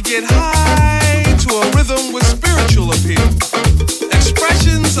 while we get high to a rhythm with spiritual appeal.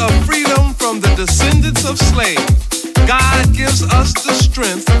 Expressions of freedom from the descendants of slaves. God gives us the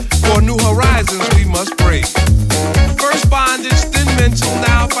strength for new horizons we must brave. First bondage, then mental,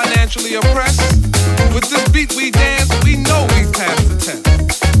 now financially oppressed. With this beat we dance, we know we've passed the test.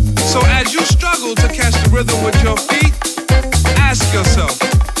 So as you struggle to catch the rhythm with your feet, ask yourself,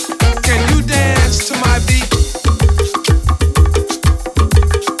 can you dance to my beat?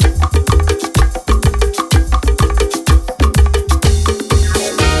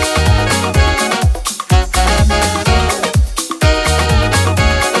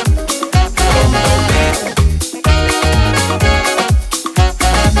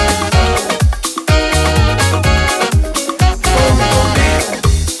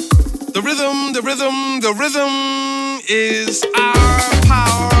 The rhythm is our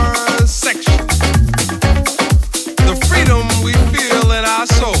power section. The freedom we feel in our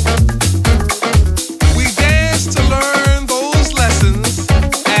soul. We dance to learn those lessons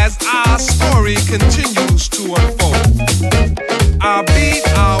as our story continues to unfold. Our beat,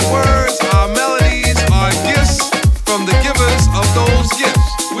 our words, our melodies are gifts from the givers of those gifts.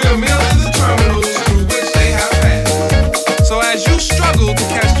 We're merely the terminals through which they have passed. So as you struggle to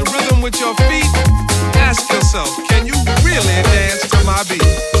catch the rhythm with your feet, ask yourself, can you really dance to my beat?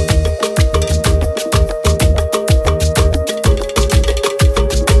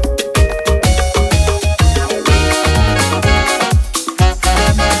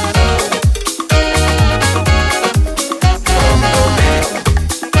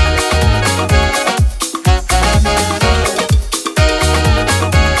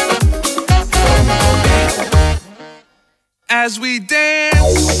 As we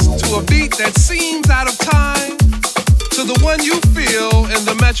dance to a beat that seems out of time, to the one you feel in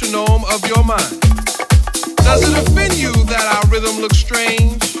the metronome of your mind. Does it offend you that our rhythm looks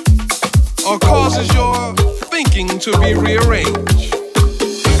strange, or causes your thinking to be rearranged?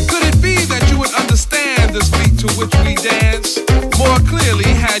 Could it be that you would understand this beat to which we dance more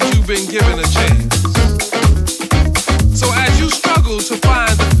clearly had you been given a chance? So as you struggle to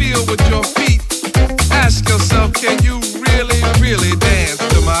find the feel with your feet, ask yourself, can you really dance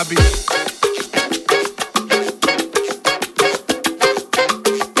to my beat?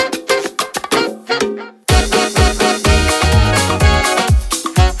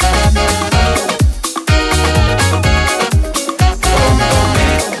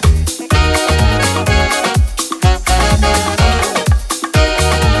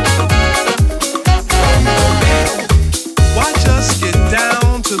 Watch us get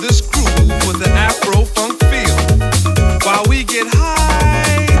down to this groove with an Afro-funk feel, while we get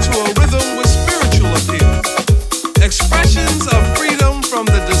high to a rhythm with spiritual appeal. Expressions of freedom from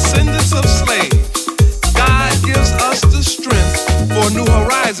the descendants of slaves. God gives us the strength for new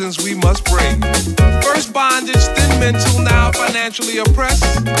horizons we must brave. First bondage, then mental, now financially oppressed.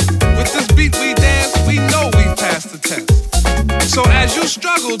 With this beat we dance, we know we've passed the test. So as you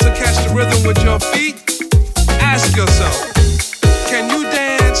struggle to catch the rhythm with your feet, ask yourself, can you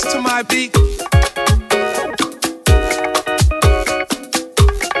dance to my beat?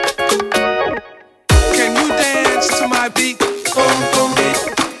 Can you dance to my beat? Boom, boom, beat.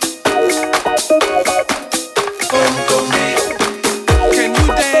 Boom, boom, beat. Can you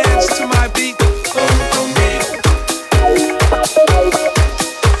dance to my beat? Boom, boom, beat.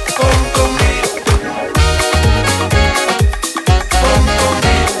 Boom, boom, beat. Boom, boom,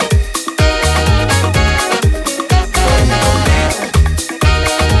 beat.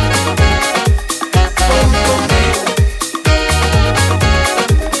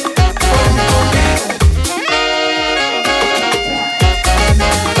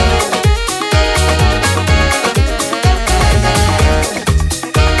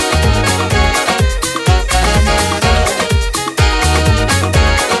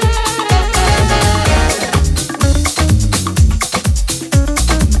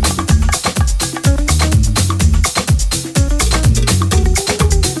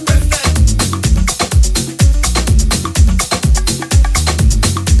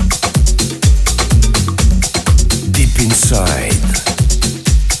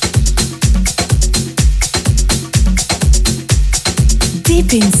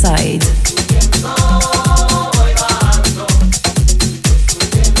 Deep Inside.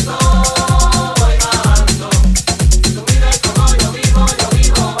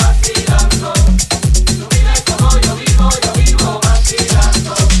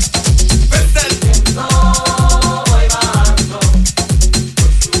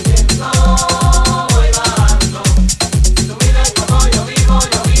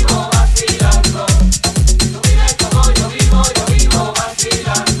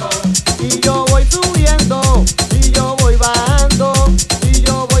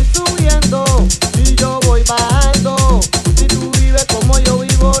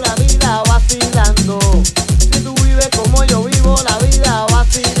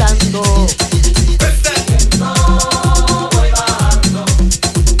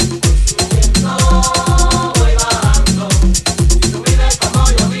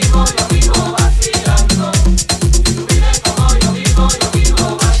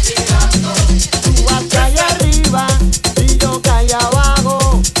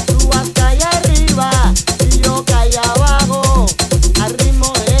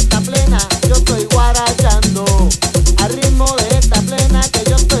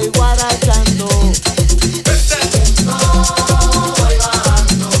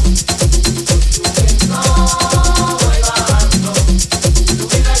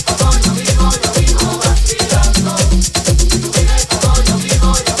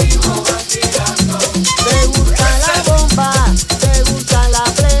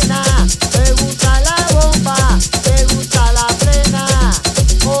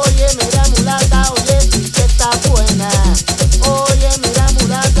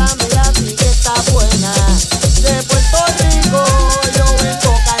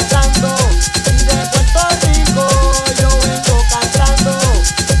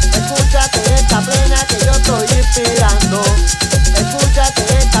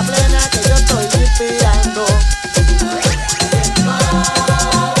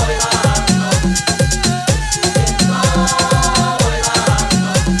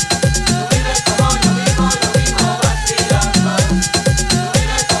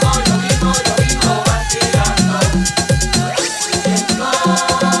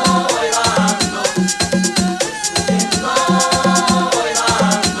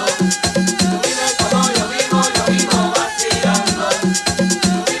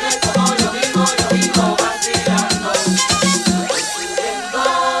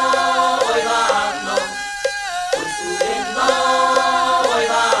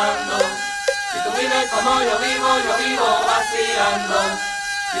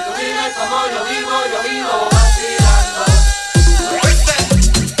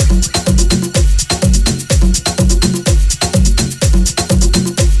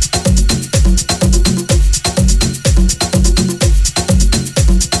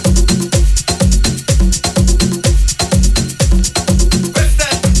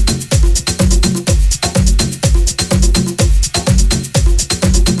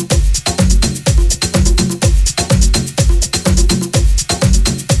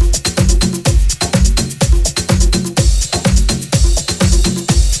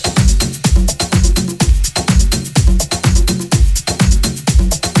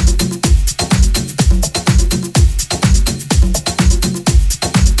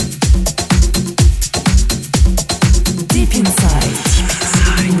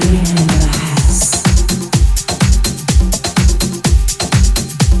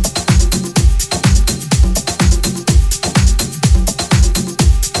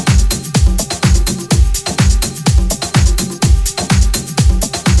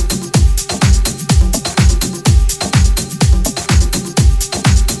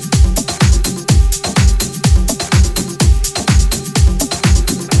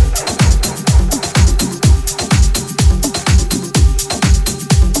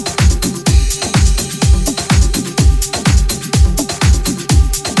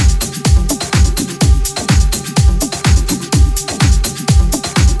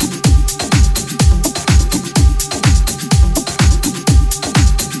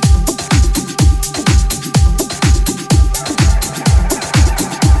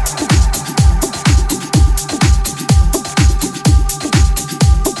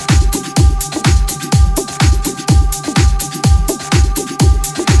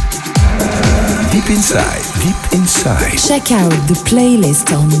 Deep Inside. Check out the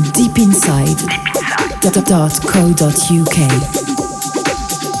playlist on deepinside.co.uk.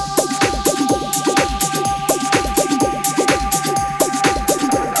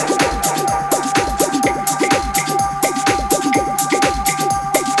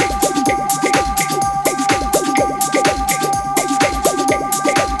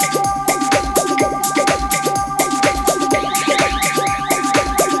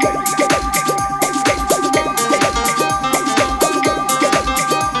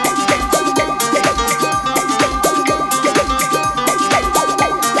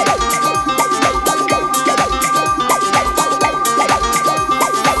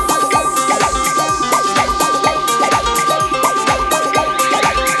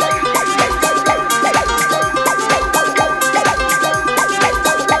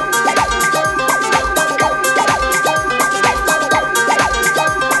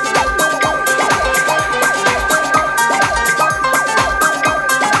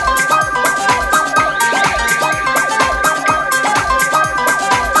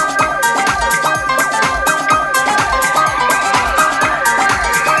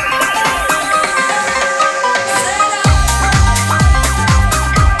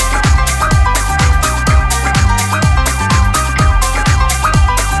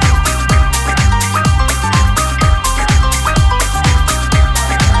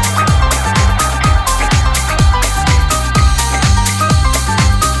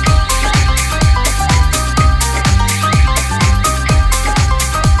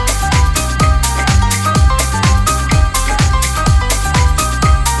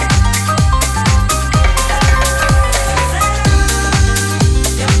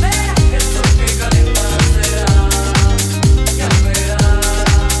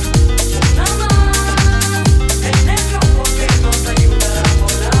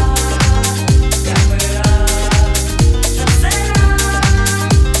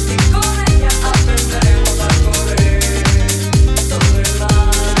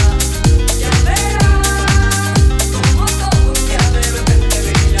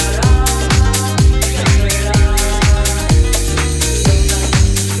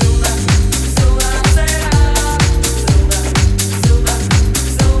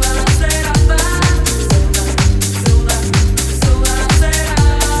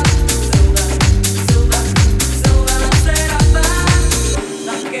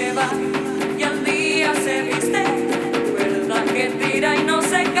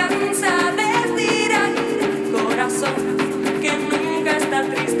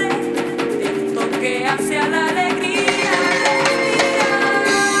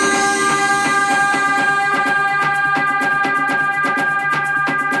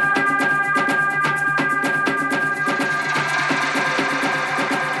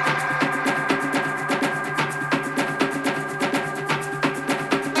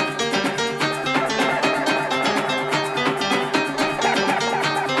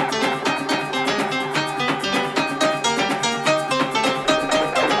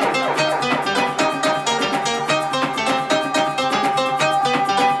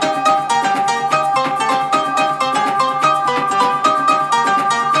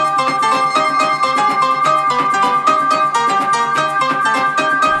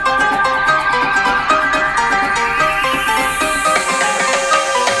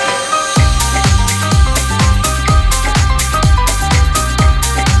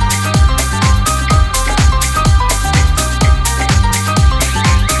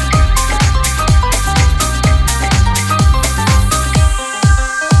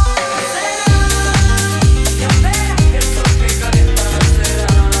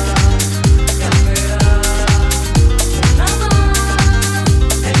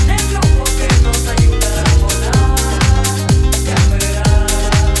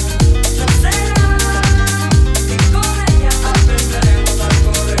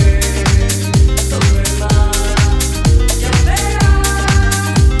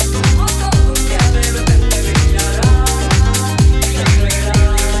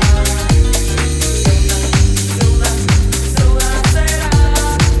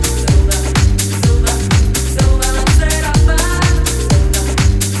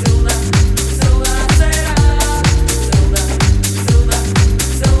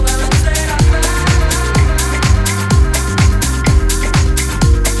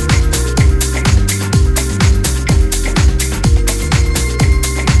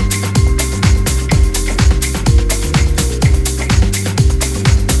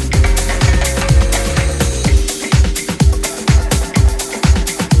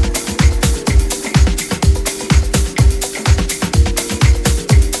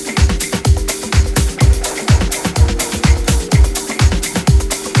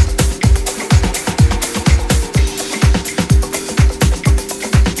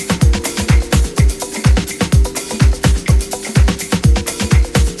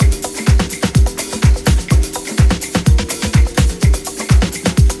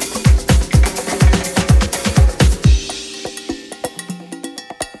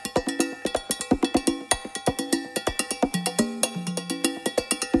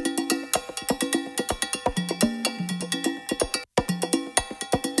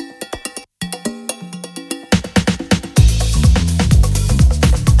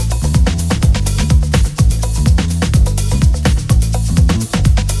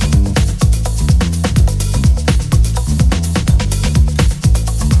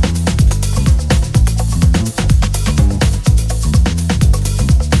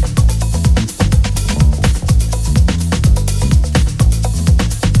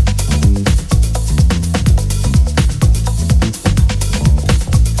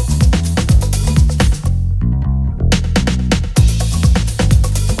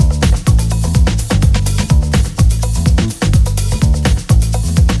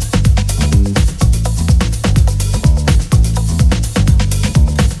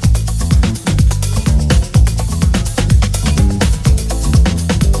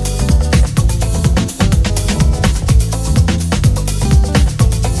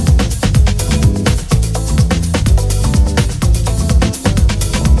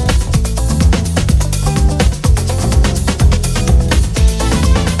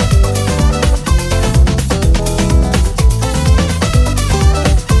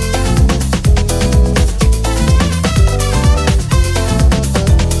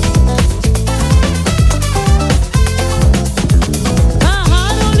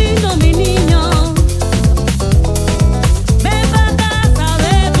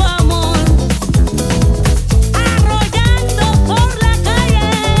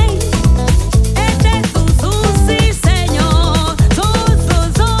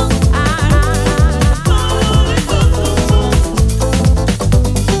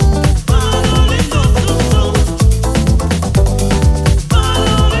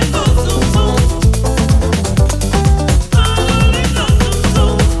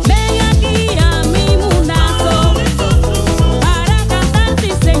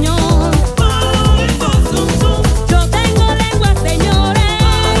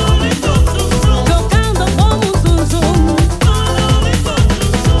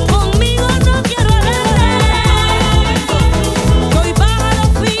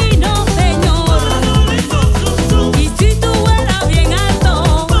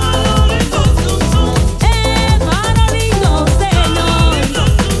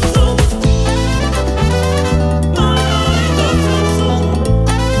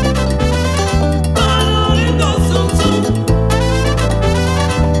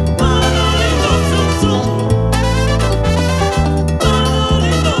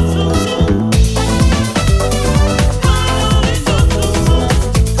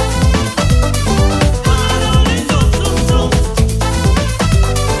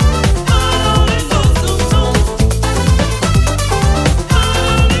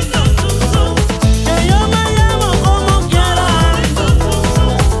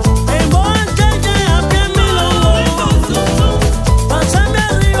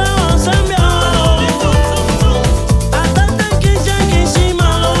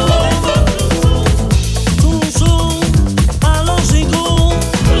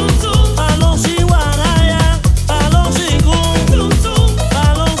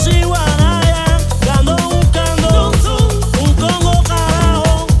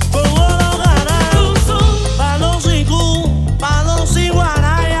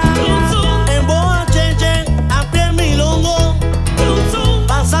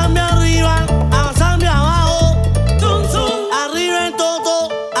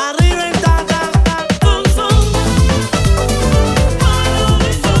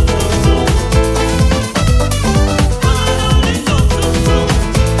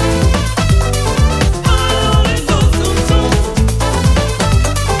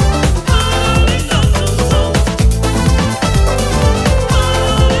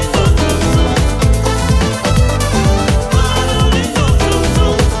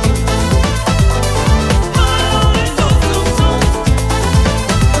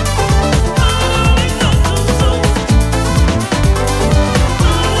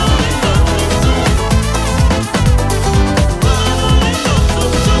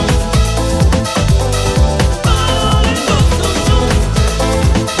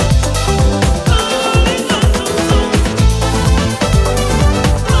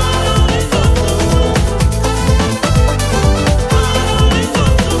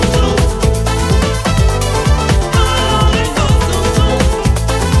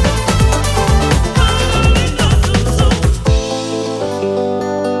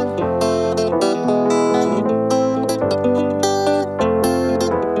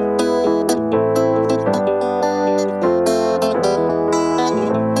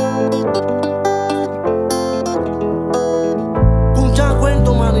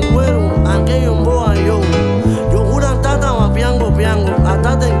 marihuero, aquello en boa yo. Yo jura tata wa piango piango,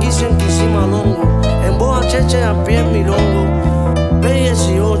 atate en quisi malongo. En boa cheche a pie milongo,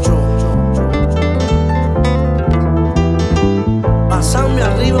 P18. Basambi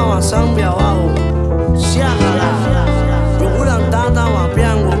arriba, basambi abajo. Siágala. Yo jura tata wa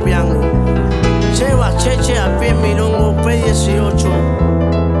piango piango. Cheva cheche a pie milongo, P18.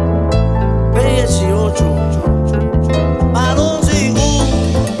 P18.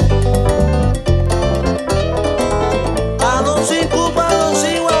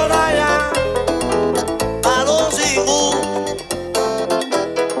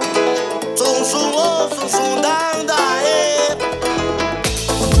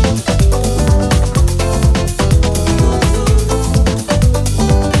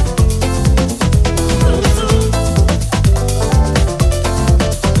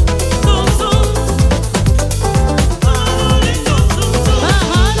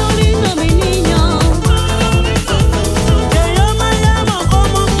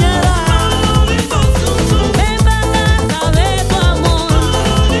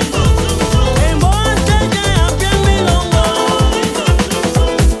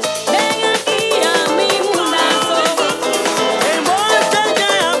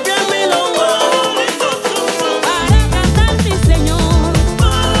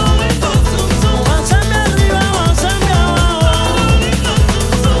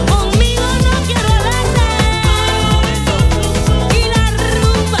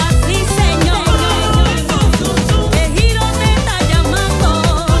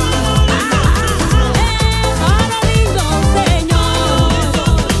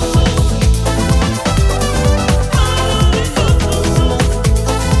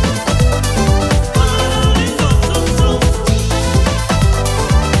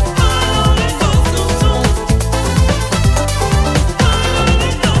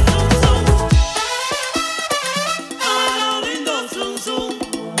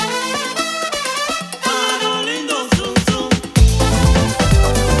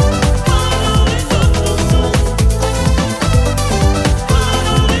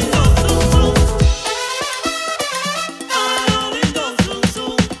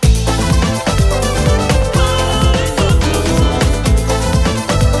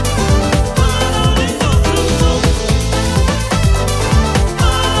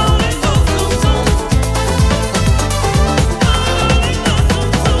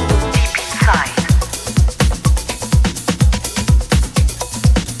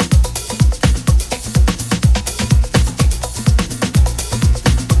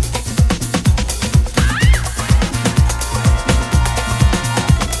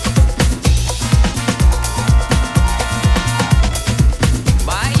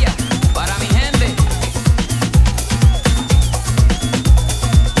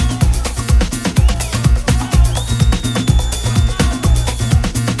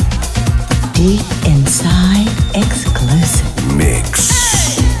 Deep Inside Exclusive Mix.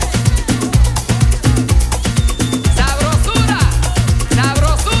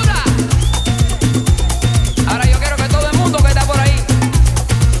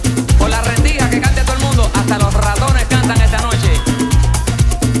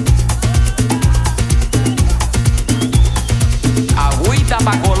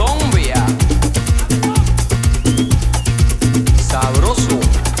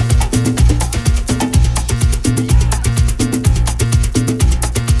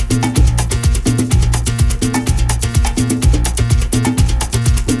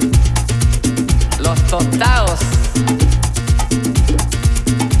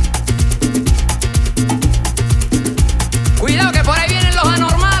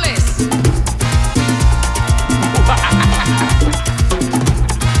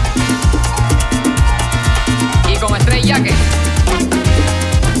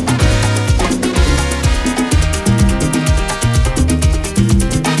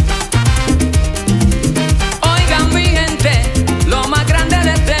 Oigan mi gente, lo más grande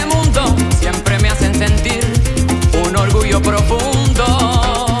de este mundo siempre me hacen sentir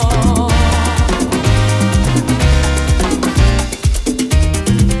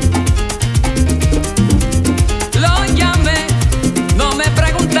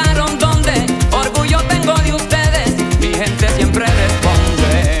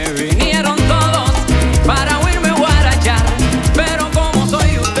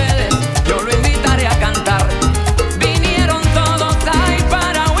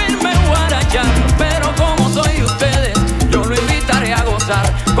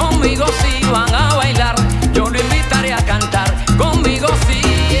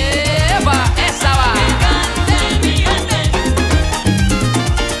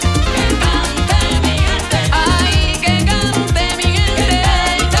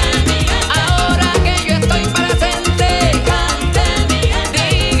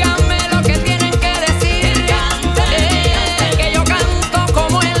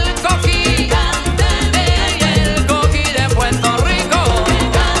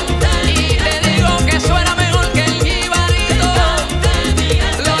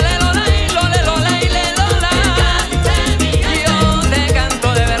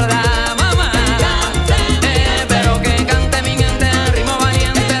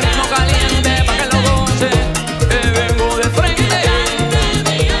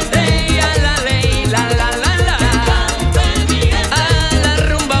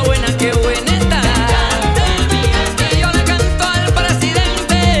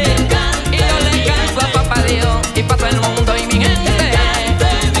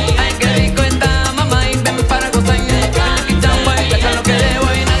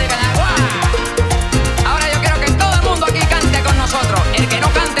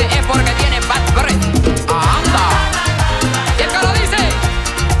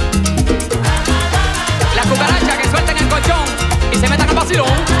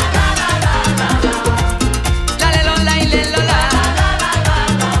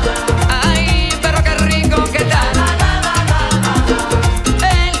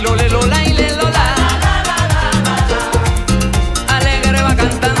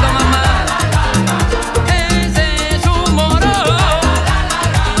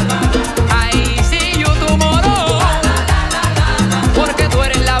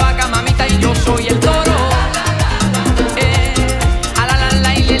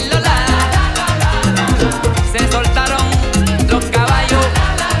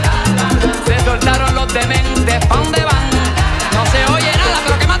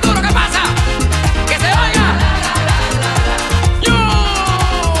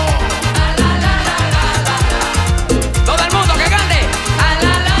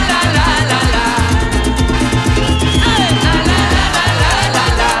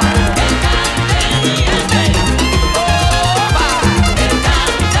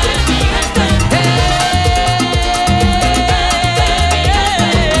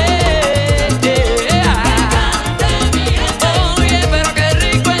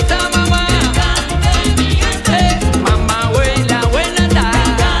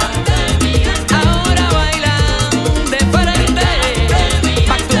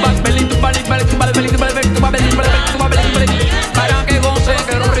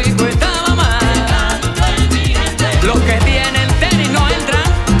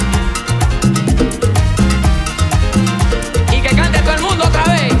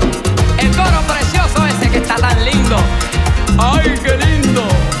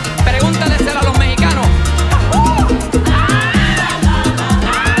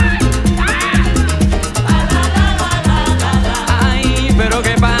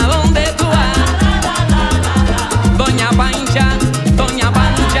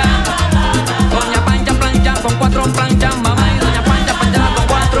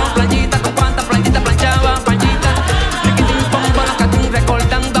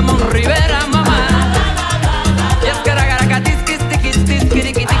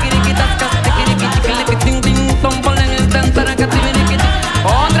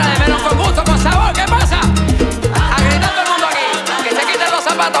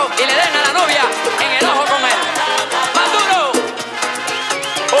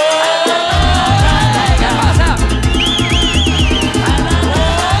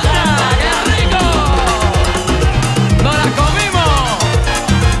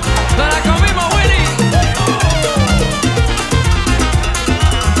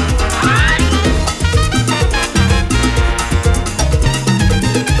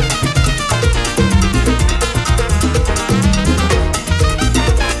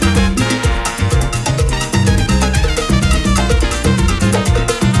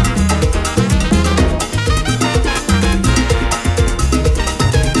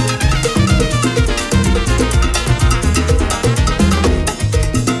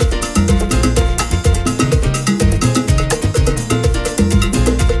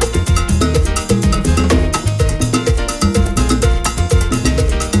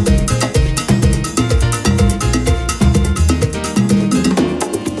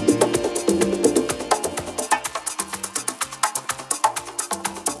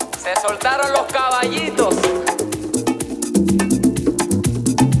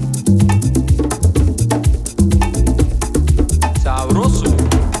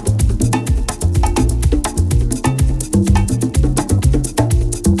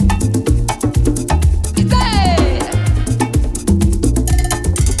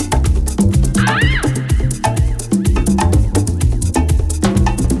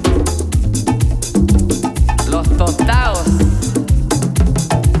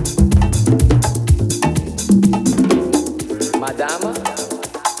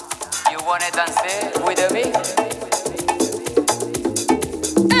wanna dance with me?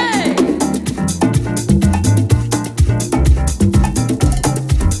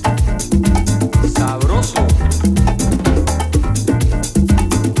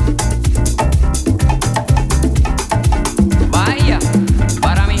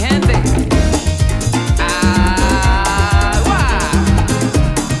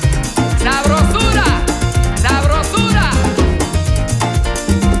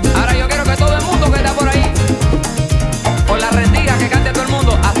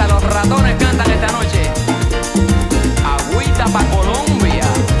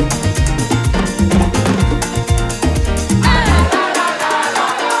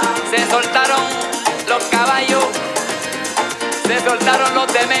 Se soltaron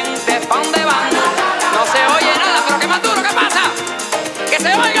los dementes,